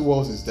closer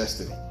towards his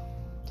destiny.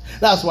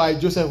 That's why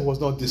Joseph was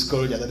not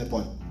discouraged at any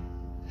point.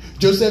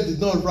 Joseph did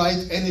not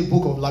write any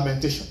book of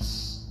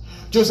lamentations.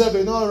 Joseph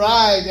did not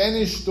write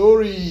any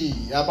story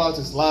about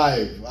his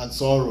life and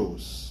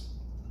sorrows.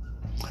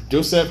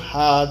 Joseph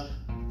had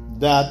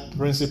that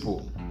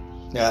principle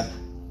that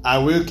I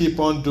will keep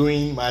on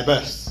doing my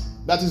best.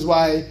 That is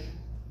why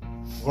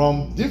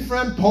from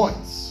different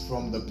points,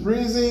 from the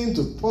prison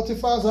to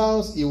Potiphar's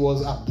house, he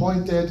was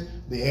appointed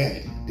the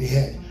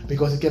head,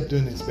 because he kept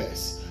doing his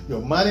best.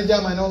 Your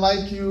manager might not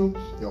like you,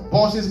 your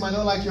bosses might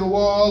not like your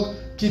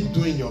work, keep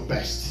doing your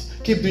best.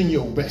 Keep doing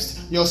your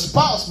best. Your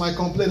spouse might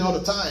complain all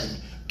the time.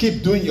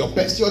 Keep doing your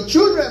best. Your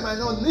children might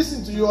not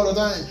listen to you all the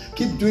time.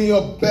 Keep doing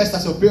your best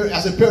as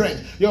a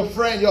parent. Your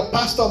friend, your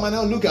pastor might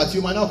not look at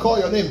you, might not call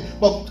your name,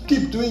 but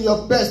keep doing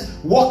your best,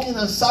 working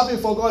and serving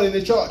for God in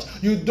the church.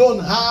 You don't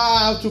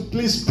have to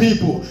please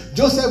people.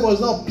 Joseph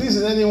was not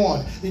pleasing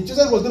anyone. If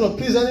Joseph was going to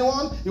please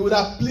anyone, he would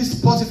have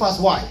pleased Potiphar's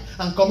wife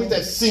and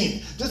committed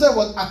sin. Joseph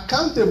was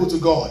accountable to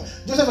God.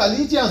 Joseph's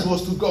allegiance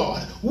was to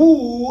God.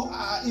 Who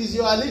is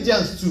your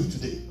allegiance to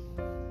today?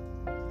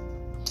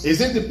 Is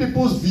it the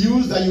people's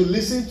views that you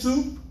listen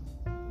to?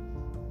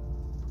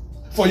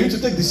 For you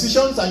to take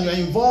decisions and you're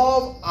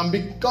involved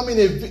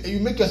and you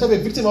make yourself a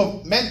victim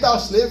of mental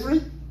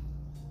slavery?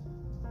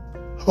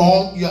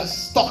 Or you are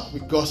stuck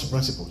with God's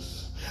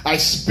principles? I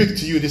speak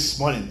to you this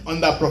morning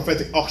under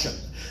prophetic auction.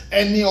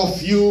 Any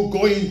of you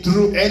going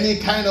through any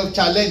kind of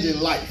challenge in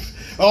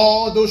life,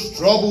 all those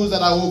troubles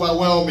that are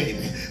overwhelming,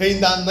 in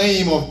the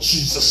name of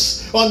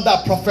Jesus, under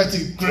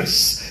prophetic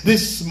grace,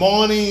 this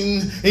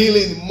morning,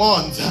 healing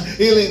month,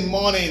 healing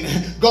morning,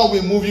 God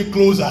will move you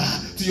closer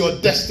to your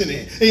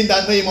destiny in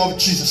the name of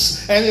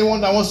Jesus.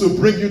 Anyone that wants to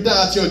bring you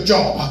down at your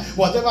job,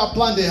 whatever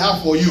plan they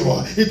have for you,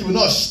 it will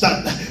not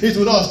stand, it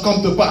will not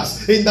come to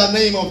pass in the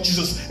name of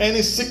Jesus.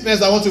 Any sickness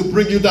that wants to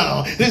bring you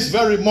down, this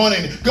very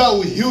morning, God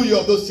will heal you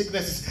of those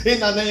sicknesses in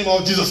the name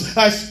of Jesus.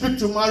 I speak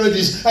to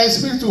marriages, I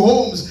speak to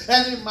homes,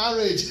 any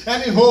marriage,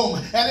 any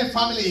home, any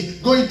family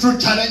going through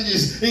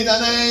challenges in the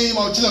name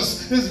of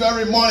Jesus. This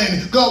very morning,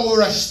 God will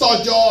restore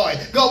joy,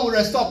 God will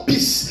restore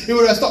peace, He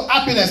will restore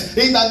happiness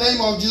in the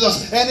name of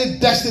Jesus. Any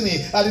destiny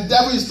that the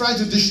devil is trying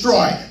to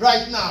destroy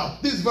right now,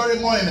 this very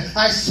morning,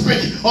 I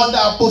speak under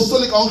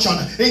apostolic unction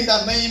in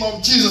the name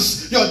of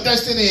Jesus. Your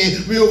destiny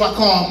will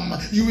overcome.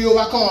 You will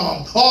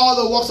overcome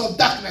all the works of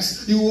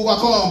darkness. You will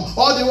overcome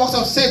all the works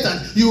of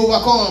Satan. You will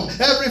overcome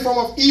every form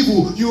of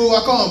evil. You will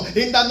overcome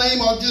in the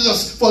name of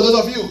Jesus. For those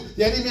of you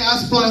the enemy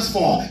has plans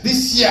for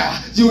this year,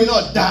 you will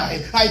not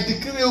die. I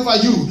decree over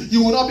you,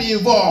 you will not be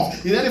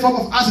involved in any form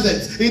of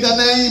accident in the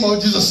name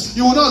of Jesus.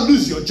 You will not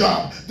lose your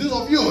job. Those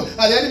of you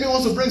that the enemy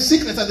wants to bring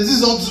sickness and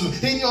disease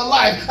onto in your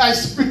life, I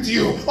speak to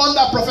you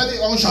under prophetic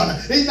unction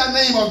in the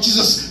name of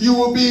Jesus. You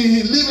will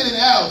be living in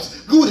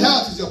health. Good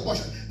health is your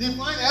portion.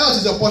 Divine health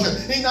is your portion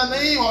in the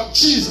name of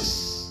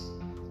Jesus.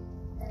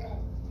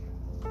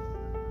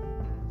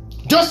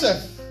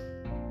 Joseph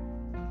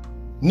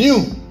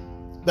knew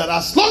that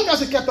as long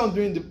as he kept on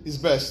doing his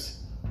best,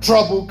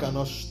 trouble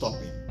cannot stop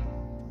him.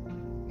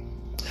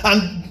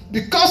 And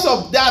because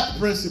of that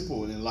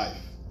principle in life,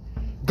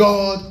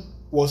 God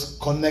was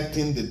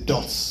connecting the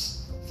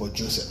dots for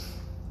Joseph.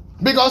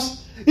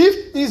 Because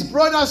If his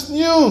brothers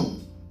knew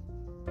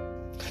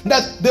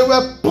that they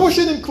were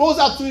pushing him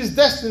closer to his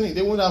destiny,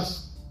 they wouldn't have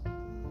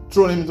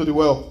thrown him into the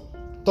well.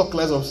 Talk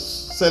less of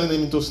selling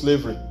him into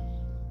slavery.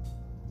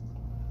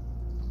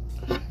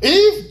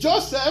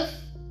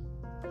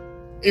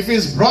 If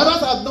his brothers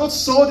had not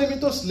sold him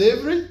into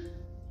slavery,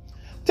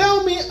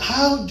 tell me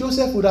how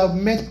Joseph would have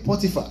met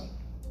Potiphar.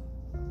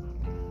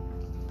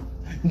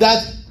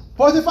 That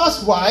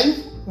Potiphar's wife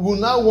will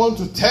now want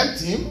to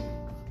tempt him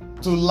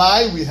to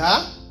lie with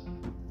her,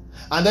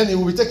 and then he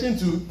will be taken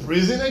to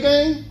prison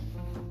again,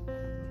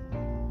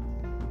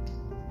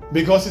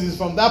 because it is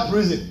from that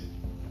prison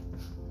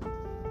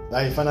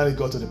that he finally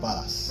got to the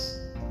palace.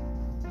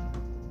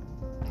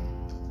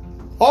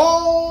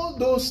 All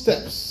those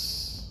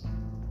steps,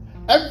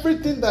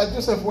 everything that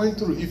Joseph went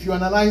through, if you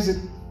analyze it,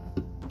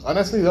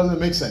 honestly, it doesn't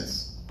make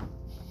sense.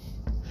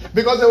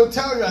 Because they will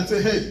tell you and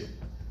say, hey,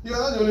 you are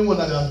not the only one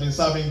that has been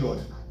serving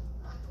God.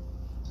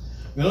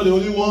 You're not the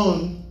only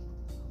one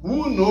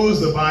who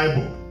knows the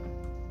Bible.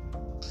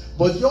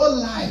 But your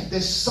life,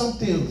 there's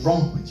something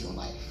wrong with your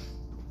life.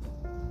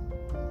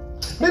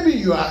 Maybe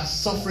you are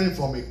suffering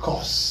from a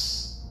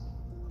curse.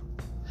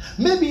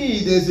 Maybe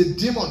there's a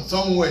demon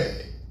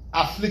somewhere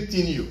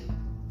afflicting you.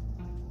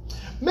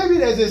 Maybe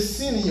there's a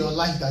sin in your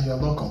life that you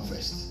have not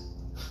confessed.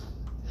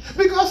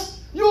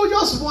 Because you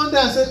just wonder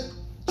and say,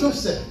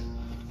 Joseph,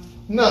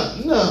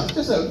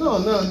 Joseph, no,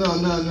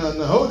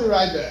 hold it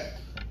right there.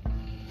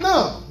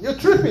 No, you're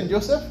tripping,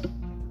 Joseph.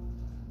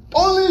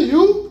 Only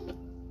you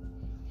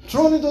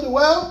thrown into the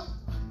well?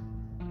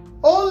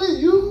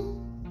 Only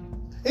you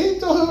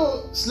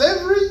into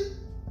slavery?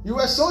 You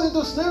were sold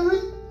into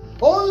slavery?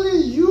 Only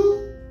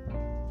you?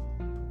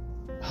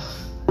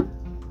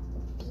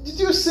 Did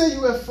you say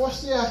you were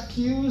falsely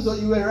accused or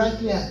you were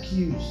rightly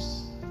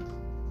accused?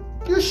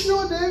 You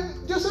sure,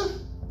 Joseph?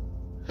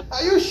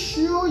 Are you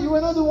sure you were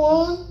not the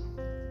one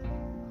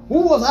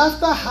who was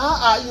after her?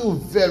 Are you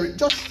very...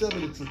 Just tell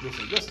me the truth,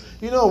 Joseph. Just,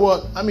 you know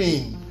what? I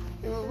mean,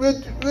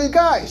 with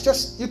guys,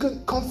 just, you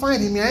can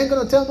confide in me. I ain't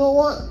going to tell no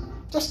one.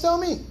 Just tell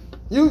me.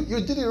 You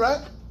did it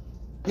right?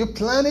 You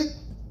planned it?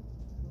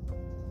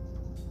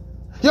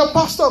 Your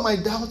pastor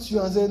might doubt you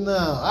and say,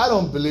 no, I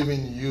don't believe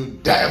in you,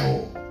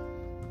 devil.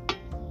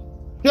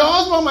 Your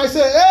husband might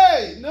say,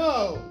 hey,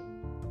 no.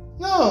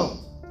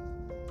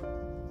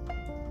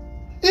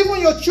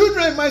 Even your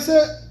children might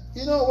say,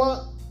 you know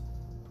what?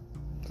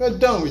 We're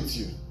done with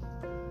you.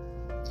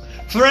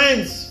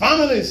 Friends,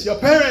 families, your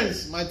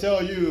parents might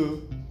tell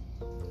you,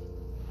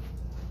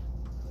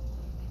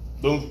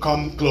 don't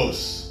come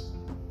close.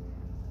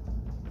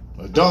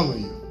 We're done with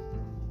you.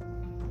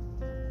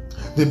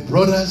 The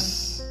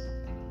brothers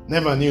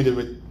never knew they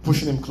were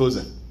pushing him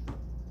closer.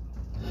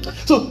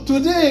 So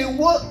today,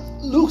 what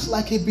looks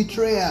like a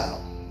betrayal,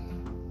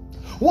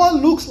 what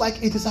looks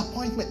like a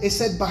disappointment, a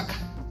setback,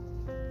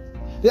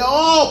 they're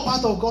all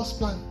part of God's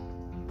plan.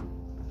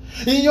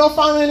 In your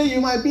family,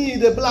 you might be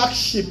the black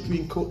sheep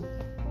in court.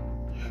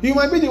 You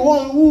might be the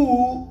one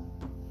who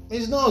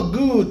is not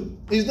good,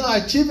 is not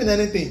achieving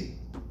anything.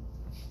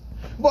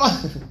 But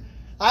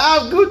I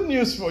have good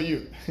news for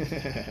you.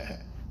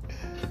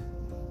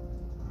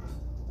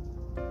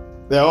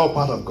 They're all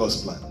part of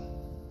God's plan.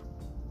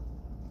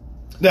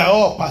 They're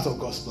all part of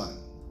God's plan.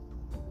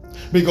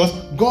 Because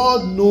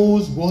God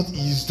knows what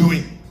He's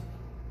doing.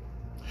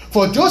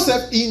 For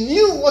Joseph, he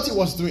knew what he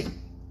was doing.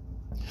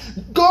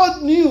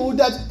 God knew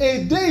that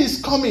a day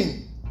is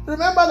coming.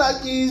 Remember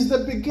that He is the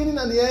beginning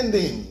and the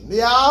ending,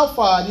 the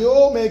Alpha, the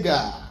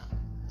Omega.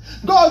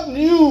 God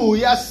knew,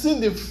 He has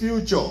seen the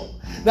future,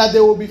 that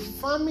there will be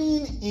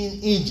famine in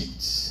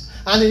Egypt.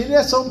 And He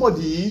needed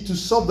somebody to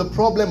solve the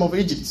problem of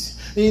Egypt.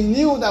 He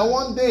knew that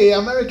one day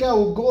America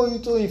will go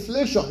into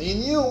inflation. He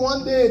knew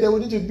one day they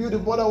would need to build a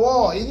border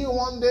wall. He knew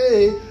one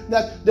day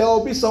that there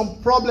will be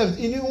some problems.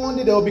 He knew one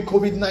day there will be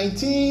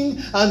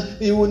COVID-19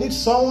 and he will need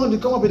someone to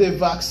come up with a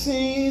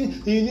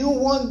vaccine. He knew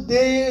one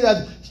day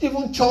that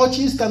even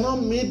churches cannot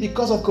meet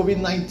because of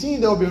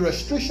COVID-19. There will be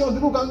restrictions.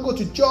 People can't go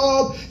to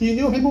job. He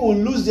knew people will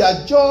lose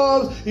their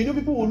jobs. He knew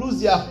people will lose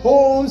their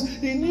homes.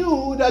 He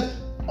knew that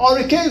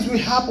hurricanes will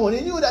happen.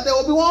 He knew that there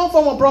will be one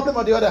form of problem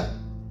or the other.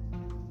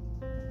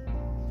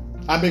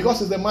 And because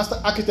He's the master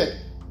architect,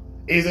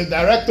 He's a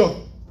director,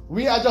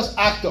 we are just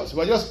actors.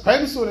 We're just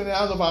pencil in the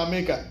hands of our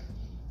Maker.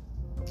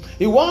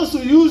 He wants to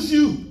use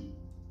you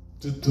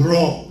to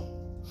draw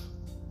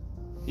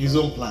His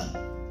own plan.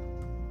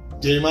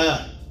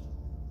 Jeremiah,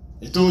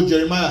 He told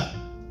Jeremiah,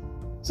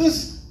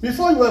 since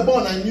before you were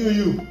born, I knew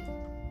you.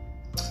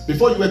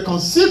 Before you were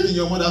conceived in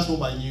your mother's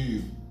womb, I knew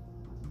you.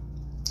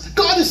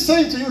 God is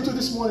saying to you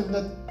this morning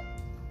that,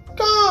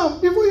 come,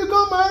 before you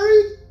got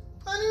married,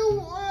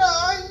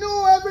 I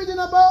know everything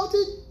about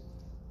it.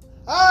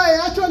 I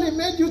actually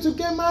made you to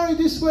get married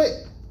this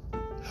way.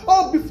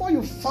 Oh, before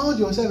you found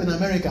yourself in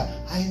America,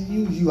 I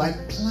knew you. I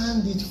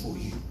planned it for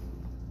you.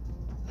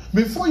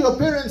 Before your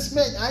parents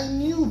met, I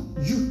knew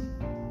you.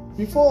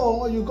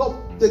 Before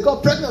they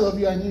got pregnant of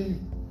you, I knew you.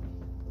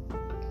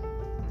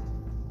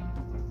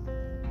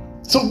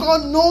 So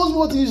God knows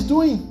what He's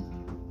doing.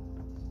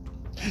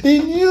 He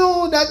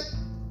knew that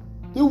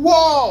the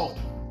world,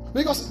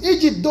 because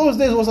Egypt those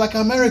days was like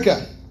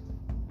America.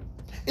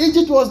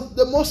 Egypt was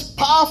the most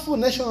powerful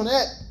nation on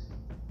earth.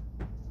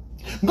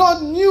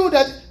 God knew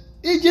that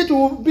Egypt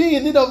would be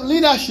in need of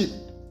leadership.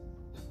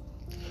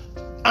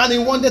 And he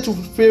wanted to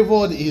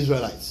favor the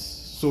Israelites.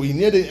 So he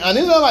needed an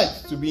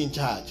Israelite to be in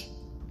charge.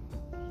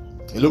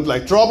 It looked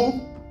like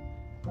trouble,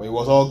 but it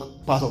was all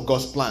part of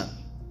God's plan.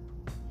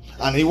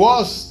 And it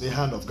was the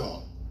hand of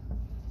God.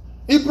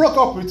 He broke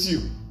up with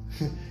you.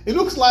 It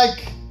looks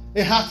like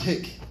a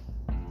heartache.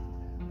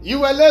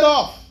 You were laid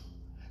off.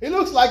 It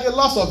looks like a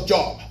loss of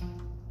job.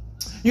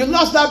 You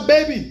lost that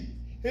baby.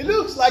 It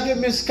looks like a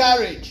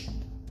miscarriage.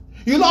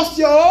 You lost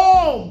your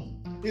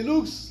home. It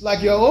looks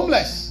like you're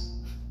homeless.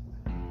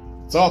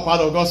 It's all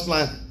part of God's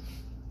plan.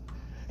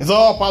 It's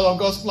all part of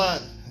God's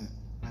plan.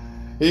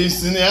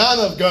 It's in the hand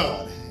of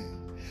God.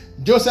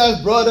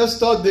 Joseph's brothers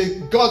thought they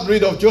got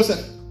rid of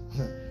Joseph.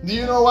 Do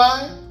you know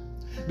why?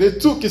 They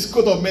took his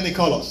coat of many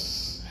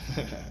colors.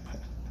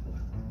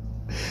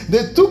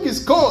 They took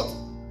his coat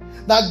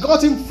that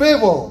got him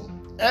favor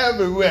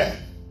everywhere.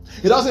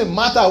 It doesn't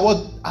matter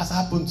what has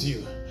happened to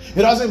you.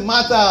 It doesn't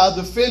matter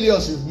the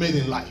failures you've made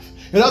in life.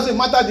 It doesn't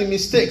matter the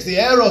mistakes, the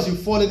errors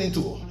you've fallen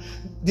into.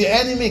 The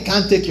enemy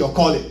can't take your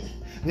calling.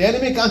 The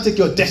enemy can't take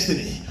your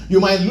destiny. You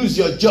might lose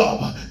your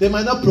job. They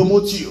might not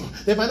promote you.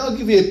 They might not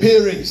give you a pay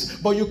raise,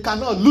 but you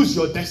cannot lose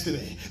your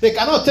destiny. They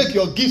cannot take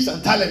your gifts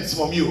and talents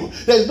from you.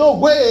 There's no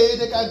way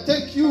they can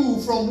take you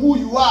from who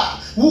you are,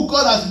 who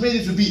God has made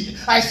you to be.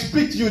 I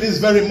speak to you this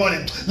very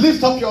morning.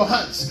 Lift up your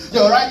hands,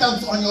 your right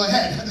hands on your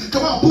head.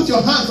 Come on, put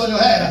your hands on your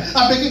head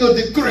and begin to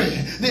decree.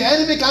 The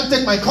enemy can't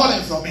take my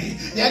calling from me.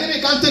 The enemy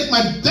can't take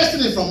my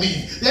destiny from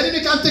me. The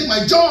enemy can't take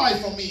my joy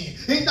from me.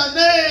 In the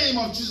name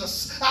of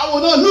Jesus, I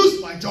will not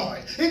lose my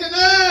joy. In the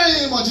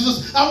name of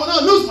Jesus, I will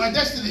not lose my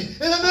destiny.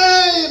 In the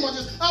name of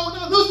Jesus, I will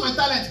not lose my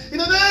talent. In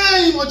the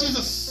name of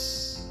Jesus.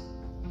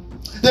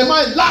 They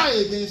might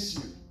lie against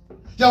you.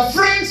 Your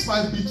friends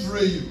might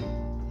betray you.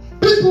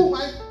 People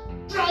might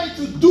try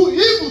to do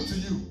evil to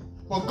you.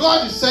 But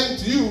God is saying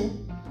to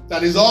you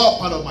that is all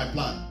part of my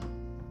plan.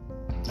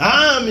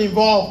 I'm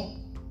involved.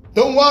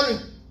 Don't worry.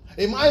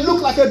 It might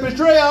look like a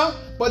betrayal,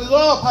 but it's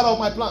all part of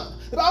my plan.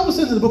 The Bible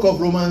says in the book of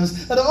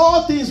Romans that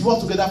all things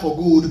work together for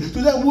good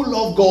to them who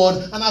love God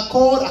and are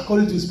called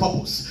according to his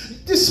purpose.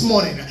 This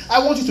morning, I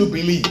want you to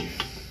believe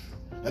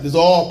that it's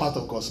all part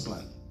of God's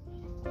plan.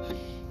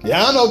 The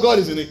hand of God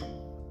is in it.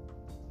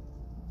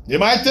 They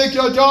might take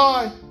your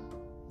joy,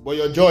 but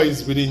your joy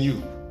is within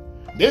you.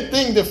 They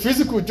think the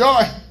physical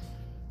joy,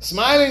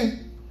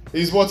 smiling,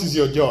 is what is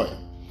your joy.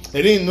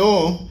 They didn't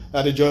know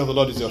that the joy of the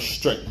Lord is your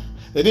strength.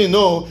 They didn't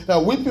know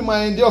that weeping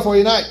might endure for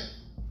a night.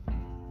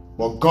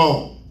 But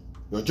God,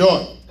 your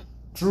joy,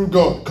 through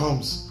God,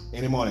 comes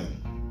in the morning.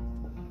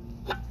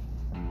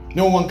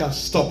 No one can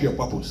stop your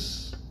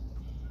purpose.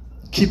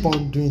 Keep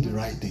on doing the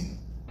right thing.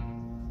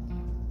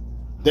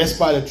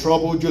 Despite the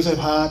trouble Joseph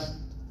had,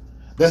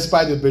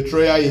 despite the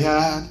betrayal he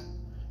had,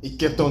 he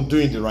kept on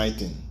doing the right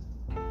thing.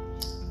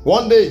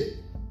 One day,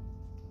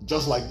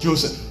 just like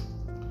Joseph,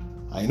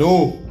 I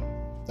know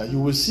that you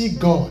will see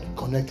God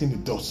connecting the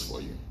dots for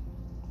you.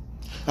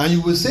 And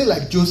you will say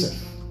like Joseph,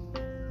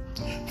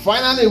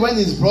 finally when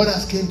his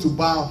brothers came to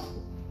bow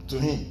to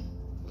him,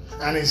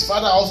 and his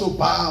father also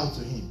bowed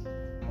to him,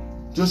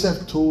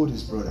 Joseph told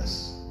his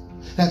brothers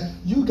that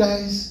you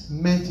guys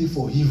meant it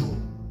for evil,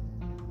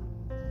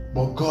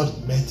 but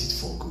God meant it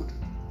for good.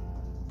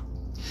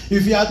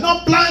 If you had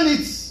not planned it,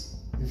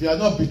 if you had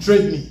not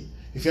betrayed me,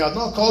 if you had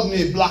not called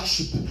me a black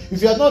sheep,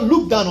 if you had not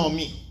looked down on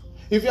me,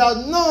 if you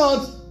had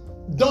not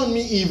done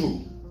me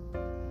evil,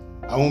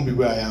 I won't be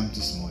where I am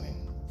this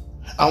morning.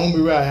 I won't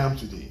be where I am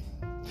today.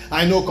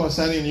 I know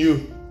concerning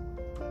you,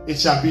 it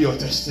shall be your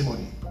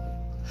testimony.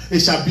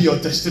 It shall be your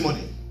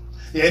testimony.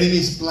 The enemy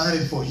is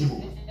planning for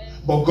evil,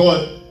 but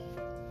God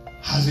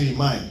has it in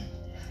mind.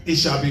 It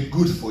shall be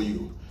good for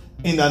you.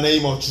 In the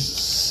name of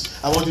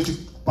Jesus, I want you to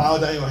bow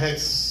down your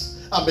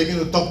heads and begin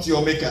to talk to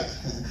your Maker.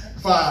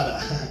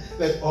 Father,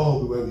 let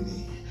all be well with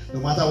me. No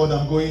matter what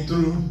I'm going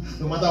through,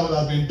 no matter what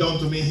has been done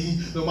to me,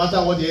 no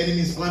matter what the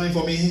enemy is planning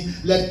for me,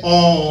 let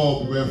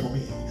all be well for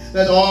me.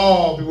 Let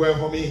all be well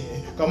for me.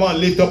 Come on,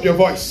 lift up your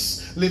voice.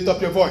 Lift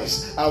up your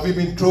voice. Have we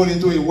been thrown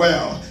into a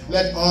well?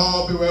 Let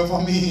all be well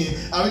for me.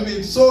 Have we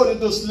been sold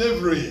into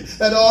slavery?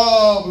 Let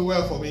all be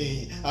well for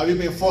me. Have you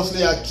been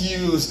falsely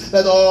accused?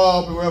 Let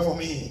all be well for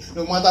me.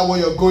 No matter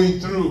what you're going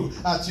through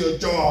at your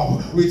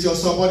job, with your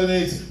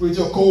subordinates, with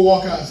your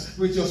co-workers,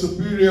 with your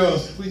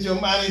superiors, with your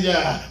manager,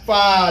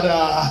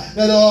 Father,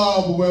 let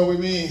all be well with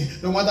me.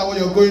 No matter what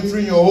you're going through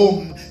in your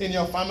home, in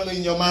your family,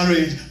 in your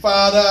marriage,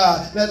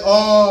 Father, let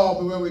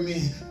all be well with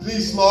me.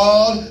 Please,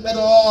 Lord, let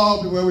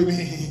all be well with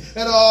me.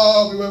 Let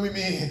all be well with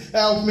me.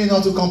 Help me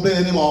not to complain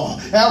anymore.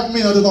 Help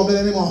me not to complain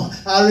anymore.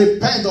 I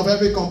repent of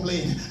every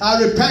complaint.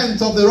 I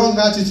repent of the wrong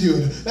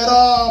attitude. Let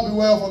all be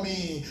well for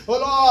me. Oh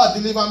Lord,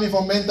 deliver me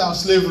from mental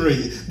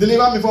slavery.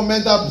 Deliver me from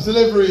mental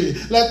slavery.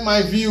 Let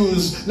my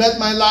views, let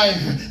my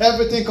life,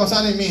 everything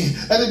concerning me,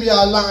 let it be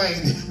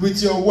aligned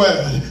with your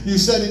word. You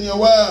said in your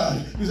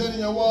word,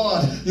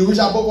 you wish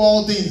above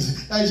all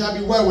things that it shall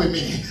be well with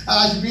me, and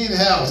I shall be in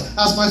health,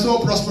 as my soul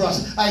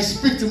prospers. I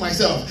speak to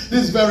myself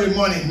this very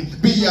morning,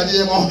 be ye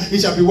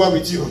it shall be well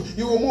with you.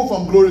 You will move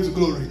from glory to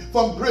glory,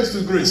 from grace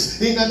to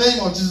grace. In the name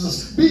of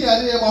Jesus, be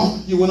ye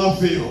you will not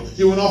fail,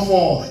 you will not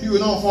fall, you will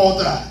not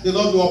falter. The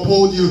Lord will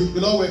uphold you,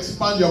 the Lord will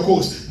expand your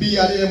coast. Be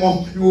ye you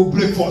will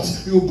break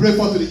forth, you will break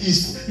forth to the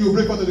east, you will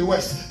break forth to the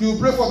west, you will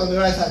break forth on the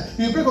right side,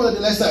 you will break forth on the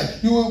left side,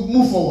 you will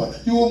move forward,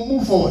 you will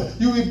move forward,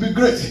 you will be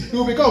great, you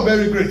will become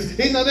very great.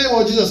 In the name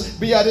of Jesus,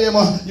 be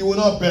you will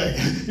not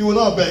beg, you will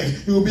not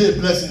beg, you will be a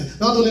blessing.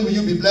 Not only will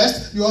you be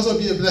blessed, you will also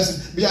be a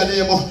blessing. Be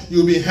you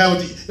will be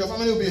healthy, your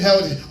family will be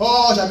healthy.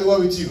 All shall be well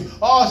with you,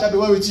 all shall be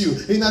well with you.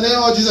 In the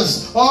name of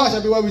Jesus, all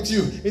shall be well with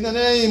you. In the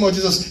name of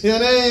Jesus, in the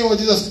name of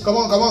Jesus. Come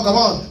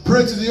on.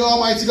 Pray to the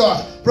Almighty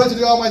God. Pray to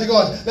the Almighty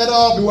God. Let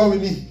all be well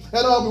with me.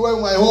 Let all be well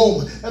with my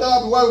home. Let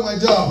all be well with my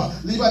job.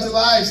 Liberty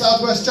Life,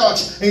 Southwest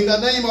Church. In the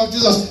name of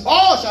Jesus,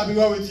 all shall be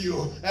well with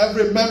you.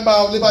 Every member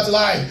of Liberty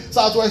Life,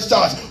 Southwest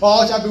Church,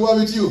 all shall be well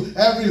with you.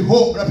 Every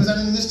hope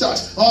represented in this church,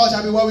 all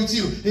shall be well with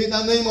you. In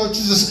the name of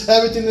Jesus,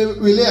 everything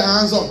we lay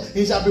hands on,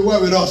 it shall be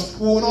well with us.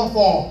 We will not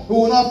fall. We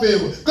will not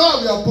fail.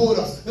 God will uphold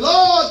us. The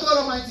Lord God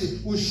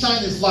Almighty will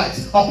shine His light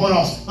upon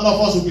us. None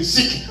of us will be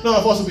sick. None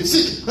of us will be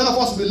sick. None of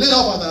us will be laid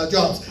off at our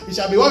jobs. It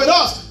shall be well with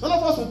us. None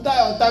of us will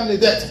die untimely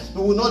death.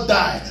 We will not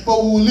die,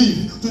 but we will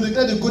live to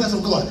declare the goodness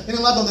of God in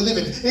the land of the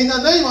living. In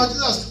the name of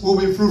Jesus, we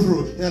will be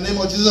fruitful. In the name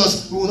of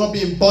Jesus, we will not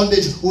be in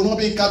bondage. We will not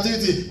be in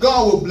captivity.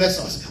 God will bless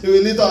us. He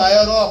will lift our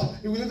head up.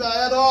 He will lift our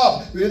head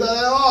up. He will lift our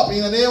head up.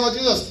 In the name of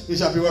Jesus, it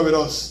shall be well with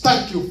us.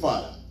 Thank you,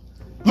 Father.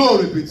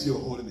 Glory be to your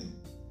holy name.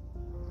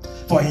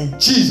 For in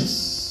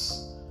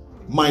Jesus'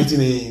 mighty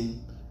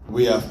name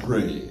we have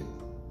prayed.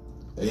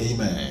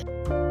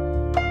 Amen.